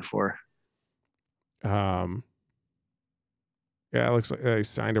he's looking for. Yeah, it looks like they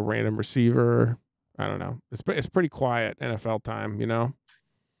signed a random receiver. I don't know. It's pretty quiet NFL time, you know?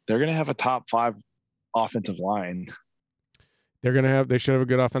 They're going to have a top 5 offensive line. They should have a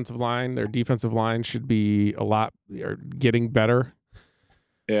good offensive line. Their defensive line should be getting better.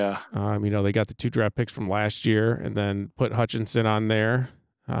 Yeah. You know, they got the 2 draft picks from last year and then put Hutchinson on there.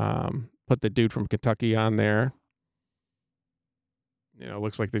 Put the dude from Kentucky on there. You know, it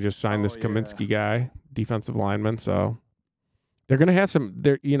looks like they just signed this Kaminsky guy, defensive lineman. So they're going to have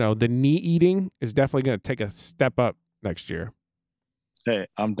the knee eating is definitely going to take a step up next year. Hey,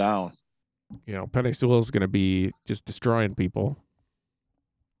 I'm down. You know, Penei Sewell is going to be just destroying people.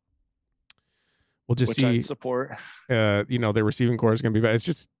 We'll just see. I support. Their receiving core is going to be bad. It's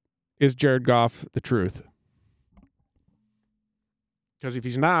just, is Jared Goff the truth? Because if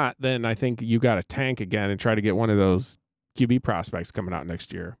he's not, then I think you got to tank again and try to get one of those QB prospects coming out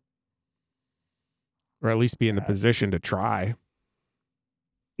next year. Or at least be in the position to try.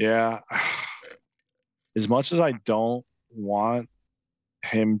 Yeah. As much as I don't want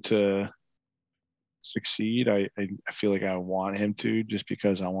him to succeed, I feel like I want him to, just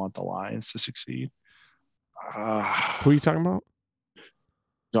because I want the Lions to succeed. Who are you talking about?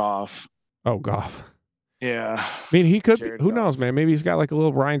 Goff. Oh, Goff. Yeah. I mean, he could Jared be. Who Goff. knows, man? Maybe he's got like a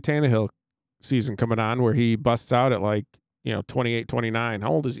little Ryan Tannehill season coming on where he busts out at 28, 29. How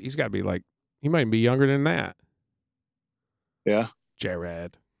old is he? He's got to be he might be younger than that. Yeah.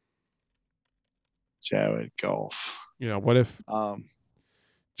 Jared Goff. You know, what if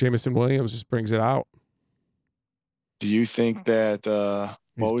Jameson Williams just brings it out? Do you think that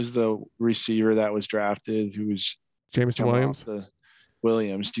what was the receiver that was drafted who was Jameson coming Williams. off the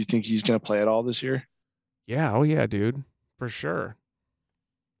Williams? Do you think he's going to play at all this year? Yeah. Oh yeah, dude. For sure.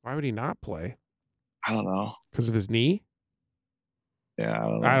 Why would he not play? I don't know. Because of his knee? Yeah, I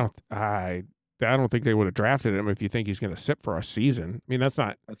don't know. I don't think they would have drafted him if you think he's going to sit for a season. I mean, that's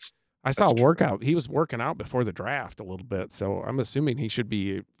not. I saw a true. workout. He was working out before the draft a little bit, so I'm assuming he should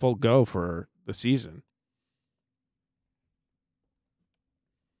be full go for the season.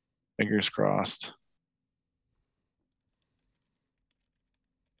 Fingers crossed.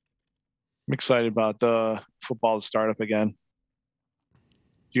 I'm excited about the football to start up again.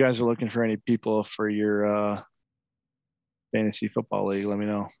 If you guys are looking for any people for your fantasy football league, let me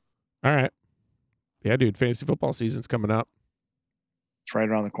know. All right. Yeah, dude, fantasy football season's coming up. It's right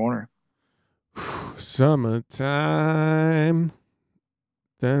around the corner. Summertime.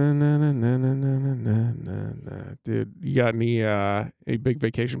 Dude, you got any big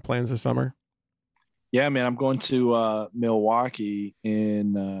vacation plans this summer? Yeah, man, I'm going to Milwaukee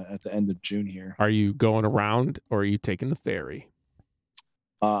in at the end of June here. Are you going around or are you taking the ferry?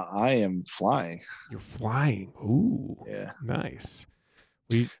 I am flying. You're flying. Ooh. Yeah. Nice.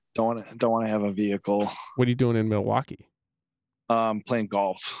 Don't want to have a vehicle. What are you doing in Milwaukee? Playing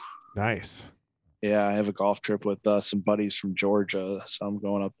golf. Nice. Yeah, I have a golf trip with some buddies from Georgia, so I'm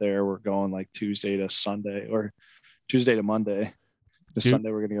going up there. We're going like Tuesday to Sunday or Tuesday to Monday. This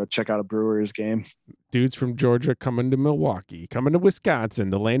Sunday we're gonna go check out a Brewers game. Dudes from Georgia coming to Milwaukee, coming to Wisconsin,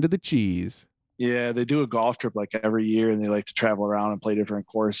 the land of the cheese. Yeah, they do a golf trip like every year, and they like to travel around and play different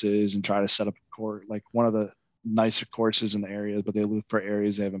courses and try to set up a court, like one of the nicer courses in the area, but they look for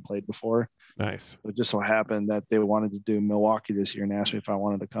areas they haven't played before. Nice. It just so happened that they wanted to do Milwaukee this year and asked me if I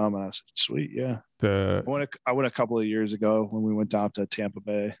wanted to come, and I said, "Sweet, yeah." I went a couple of years ago when we went down to Tampa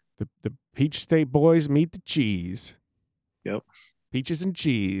Bay. The Peach State boys meet the cheese. Yep. Peaches and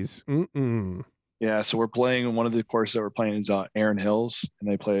cheese. Yeah, so we're playing one of the courses that we're playing is Aaron Hills,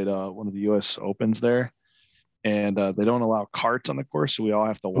 and they played one of the U.S. Opens there, and they don't allow carts on the course, so we all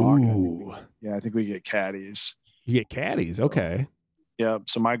have to walk. I think we get caddies. You get caddies, okay. Yeah,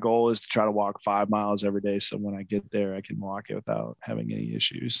 so my goal is to try to walk 5 miles every day, so when I get there, I can walk it without having any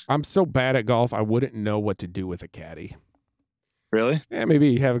issues. I'm so bad at golf, I wouldn't know what to do with a caddy. Really? Yeah,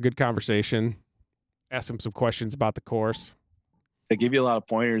 maybe have a good conversation, ask them some questions about the course. They give you a lot of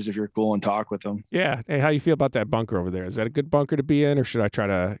pointers if you're cool and talk with them. Yeah. Hey, how do you feel about that bunker over there? Is that a good bunker to be in, or should I try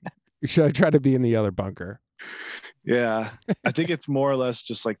to be in the other bunker? Yeah, I think it's more or less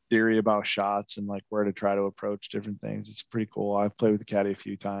just like theory about shots and like where to try to approach different things. It's pretty cool. I've played with the caddy a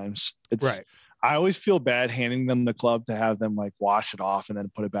few times. It's right. I always feel bad handing them the club to have them like wash it off and then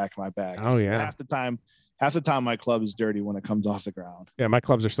put it back in my bag. Oh yeah. Half the time my club is dirty when it comes off the ground. Yeah, my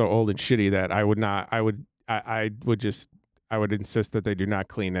clubs are so old and shitty that I would insist that they do not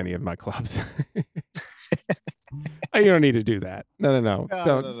clean any of my clubs. You don't need to do that. No.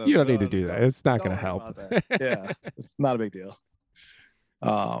 You don't need to do that. It's not going to help. Yeah, it's not a big deal.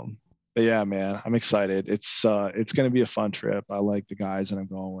 But yeah, man, I'm excited. It's going to be a fun trip. I like the guys that I'm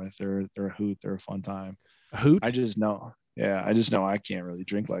going with. They're a hoot. They're a fun time. A hoot? I just know I can't really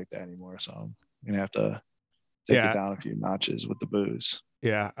drink like that anymore. So I'm going to have to take it down a few notches with the booze.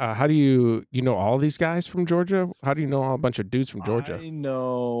 Yeah. How do you know all these guys from Georgia? How do you know a bunch of dudes from Georgia? I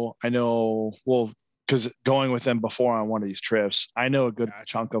know. Well, because going with them before on one of these trips, I know a good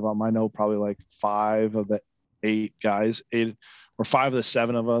chunk of them. I know probably like 5 of the 8 guys, 8 or 5 of the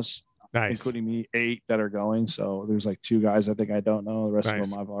 7 of us, including me, 8 that are going. So there's like 2 guys I think I don't know. The rest of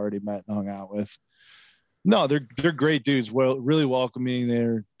them I've already met and hung out with. No, they're great dudes. Well, really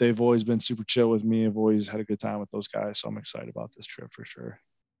welcoming. They've always been super chill with me. I've always had a good time with those guys. So I'm excited about this trip for sure.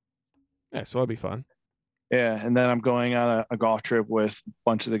 Yeah, so it'll be fun. Yeah, and then I'm going on a golf trip with a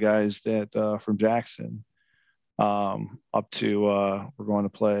bunch of the guys that from Jackson up to we're going to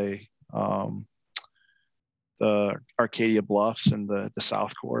play the Arcadia Bluffs and the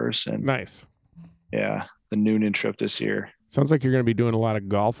South Course. And nice. Yeah, the Noonan trip this year. Sounds like you're going to be doing a lot of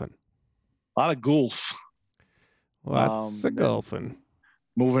golfing. A lot of golf. Lots of golfing.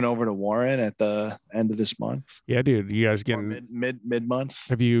 Moving over to Warren at the end of this month. Yeah, dude. You guys getting mid month?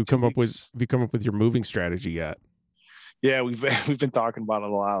 Have you come up with your moving strategy yet? Yeah, we've been talking about it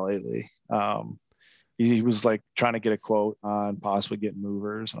a lot lately. He was like trying to get a quote on possibly getting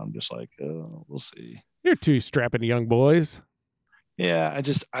movers, and I'm just like, oh, we'll see. You're 2 strapping young boys. Yeah,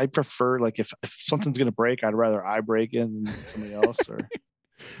 I prefer like if something's gonna break, I'd rather I break it than somebody else or.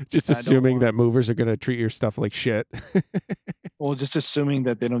 Just assuming that movers are going to treat your stuff like shit. Well, just assuming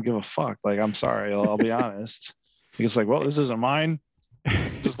that they don't give a fuck. Like, I'm sorry, I'll be honest. It's like, well, this isn't mine.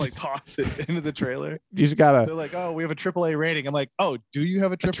 Just like toss it into the trailer. You just gotta They're like, oh, we have a AAA rating. I'm like, oh, do you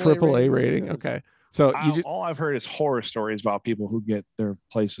have a AAA rating? Because Okay, so all I've heard is horror stories about people who get their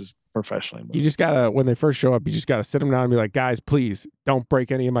places professionally moved. you just gotta, when they first show up, you just gotta sit them down and be like, guys, please don't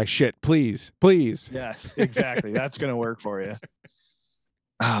break any of my shit, please. Yes, exactly. That's gonna work for you.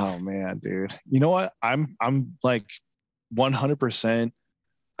 Oh man, dude. You know what? I'm like 100%.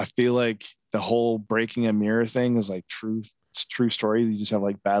 I feel like the whole breaking a mirror thing is like true story. You just have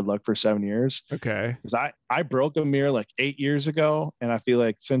like bad luck for 7 years. Okay. Because I broke a mirror like 8 years ago, and I feel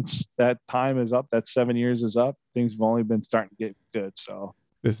like since that time is up, that 7 years is up, things have only been starting to get good. So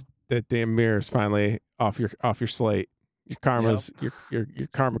That damn mirror is finally off your slate. Your karma's your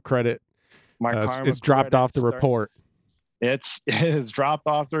karma credit. my karma It's dropped off the credit report. It's dropped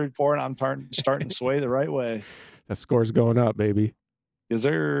off the report. I'm starting to sway the right way. That score's going up, baby. Is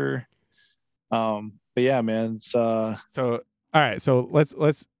there? But yeah, man. It's So all right, so let's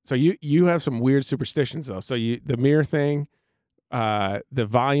so you have some weird superstitions though. So the mirror thing, the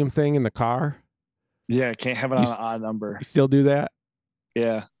volume thing in the car, yeah, can't have it on an odd number. you still do that?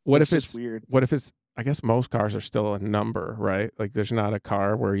 Yeah. What it's if just it's weird? What if it's, I guess most cars are still a number, right? Like there's not a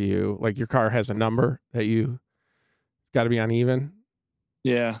car where you, like your car has a number that you got to be uneven.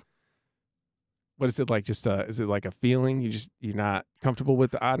 Yeah. What is it like? Just is it like a feeling? You're not comfortable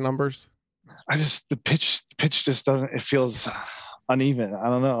with the odd numbers? The pitch just doesn't. It feels uneven. I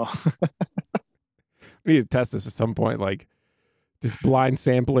don't know. We need to test this at some point. Like just blind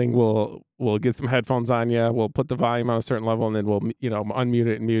sampling. We'll get some headphones on you. We'll put the volume on a certain level, and then we'll unmute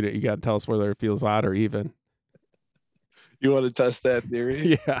it and mute it. You got to tell us whether it feels odd or even. You want to test that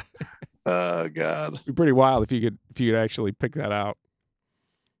theory? Yeah. Oh God. It'd be pretty wild if you could actually pick that out.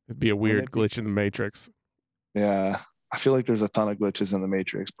 It'd be a weird it'd be- glitch in the matrix. Yeah. I feel like there's a ton of glitches in the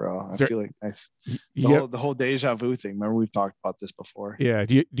Matrix, bro. I feel like the whole deja vu thing. Remember we've talked about this before. Yeah.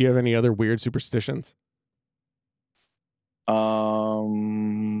 Do you have any other weird superstitions?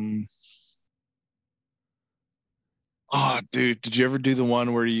 Oh, dude, did you ever do the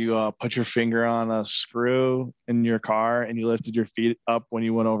one where you put your finger on a screw in your car and you lifted your feet up when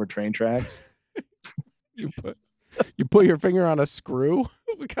you went over train tracks? You put your finger on a screw?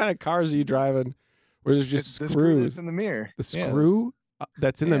 What kind of cars are you driving where there's just The screw screws? that's in the mirror. The screw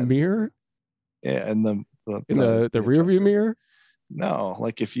that's in the mirror? Yeah, and the rear view mirror? No,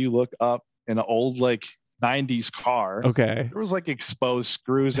 like if you look up in an old like 90s car, Okay. there was like exposed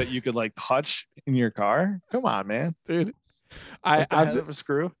screws that you could like touch in your car. Come on, man. Dude. I've a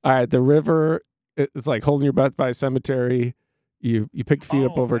screw. All right, the river, it's like holding your breath by a cemetery. You pick your feet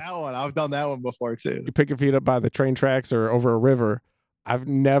up over that one. I've done that one before too. You pick your feet up by the train tracks or over a river. I've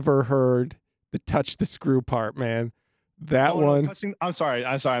never heard the touch the screw part, man. That one. No, I'm sorry.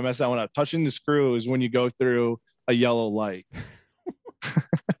 I messed that one up. Touching the screw is when you go through a yellow light.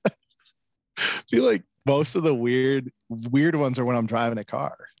 I feel like most of the weird ones are when I'm driving a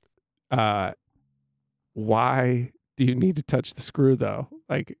car. Why do you need to touch the screw though?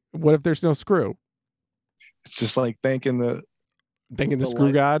 Like, what if there's no screw? It's just like thanking the screw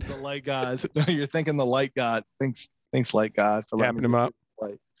light, god. The light god. No, you're thanking the light god. Thanks light god for Dapping him up.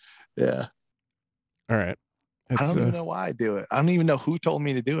 Light. Yeah. All right. I don't even know why I do it. I don't even know who told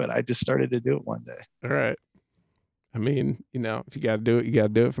me to do it. I just started to do it one day. All right. I mean, if you got to do it, you got to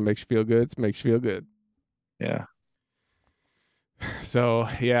do it. If it makes you feel good, it makes you feel good. Yeah. So,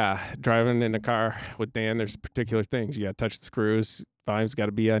 yeah, driving in a car with Dan, there's particular things. You got to touch the screws. Volume's got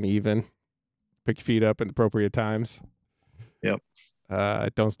to be uneven. Pick your feet up at appropriate times. Yep.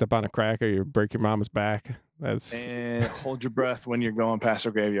 Don't step on a crack or you break your mama's back. And hold your breath when you're going past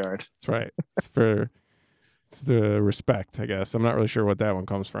a graveyard. That's right. It's the respect, I guess. I'm not really sure what that one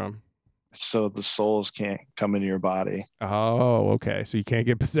comes from. So the souls can't come into your body. Oh, okay. So you can't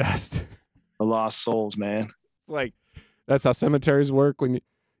get possessed. The lost souls, man. It's like that's how cemeteries work. When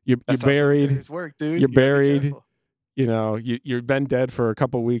you're buried, work, dude. You're buried. You've been dead for a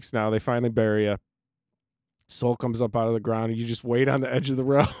couple of weeks now. They finally bury you. Soul comes up out of the ground, and you just wait on the edge of the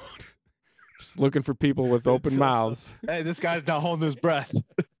road, just looking for people with open mouths. Hey, this guy's not holding his breath.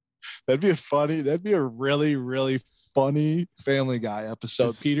 That'd be a really, really funny Family Guy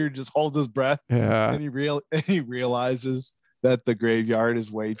episode. Peter just holds his breath, yeah, and he realizes that the graveyard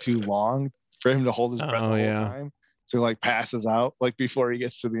is way too long for him to hold his breath the whole time. So he like passes out like before he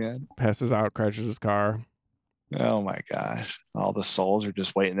gets to the end. Passes out, crashes his car. Oh my gosh! All the souls are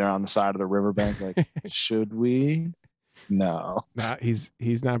just waiting there on the side of the riverbank. Like, should we? No. Nah, he's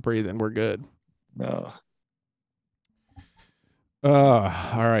not breathing. We're good. No. All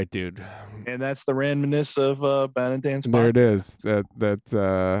right, dude. And that's the randomness of Ben and Dan's podcast. There it is.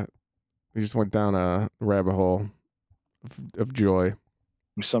 That we just went down a rabbit hole of joy.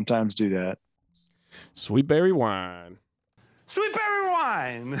 We sometimes do that. Sweet berry wine. Sweet berry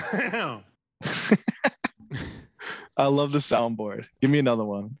wine. I love the soundboard. Give me another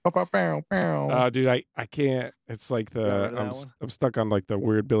one. Dude, I can't. It's like I'm stuck on like the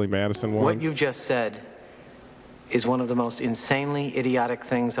weird Billy Madison ones. What you've just said is one of the most insanely idiotic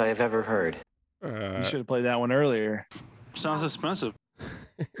things I have ever heard. You should have played that one earlier. Sounds expensive.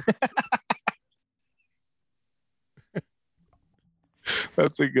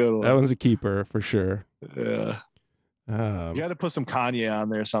 That's a good one. That one's a keeper for sure. Yeah. You got to put some Kanye on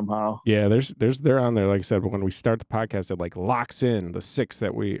there somehow. Yeah, they're on there. Like I said, when we start the podcast, it like locks in the 6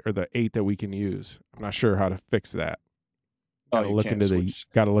 that the 8 that we can use. I'm not sure how to fix that. Gotta look into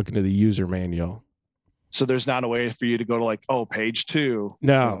the user manual. So there's not a way for you to go to like, page 2.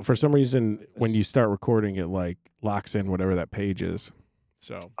 No, for some reason, when you start recording, it like locks in whatever that page is.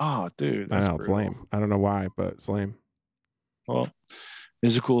 So. Oh, dude. I know it's lame. I don't know why, but it's lame. Well,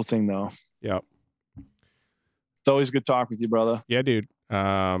 it's a cool thing though. Yep. It's always good talk with you, brother. Yeah, dude.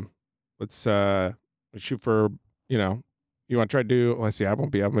 Let's shoot for, you want to try to do, let's see, I'm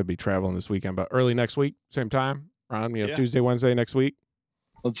going to be traveling this weekend, but early next week, same time, around, Tuesday, Wednesday next week.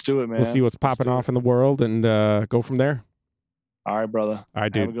 Let's do it, man. We'll see what's popping off in the world and go from there. All right, brother. All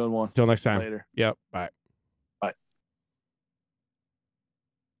right, dude. Have a good one. Till next time. Later. Yep. Bye.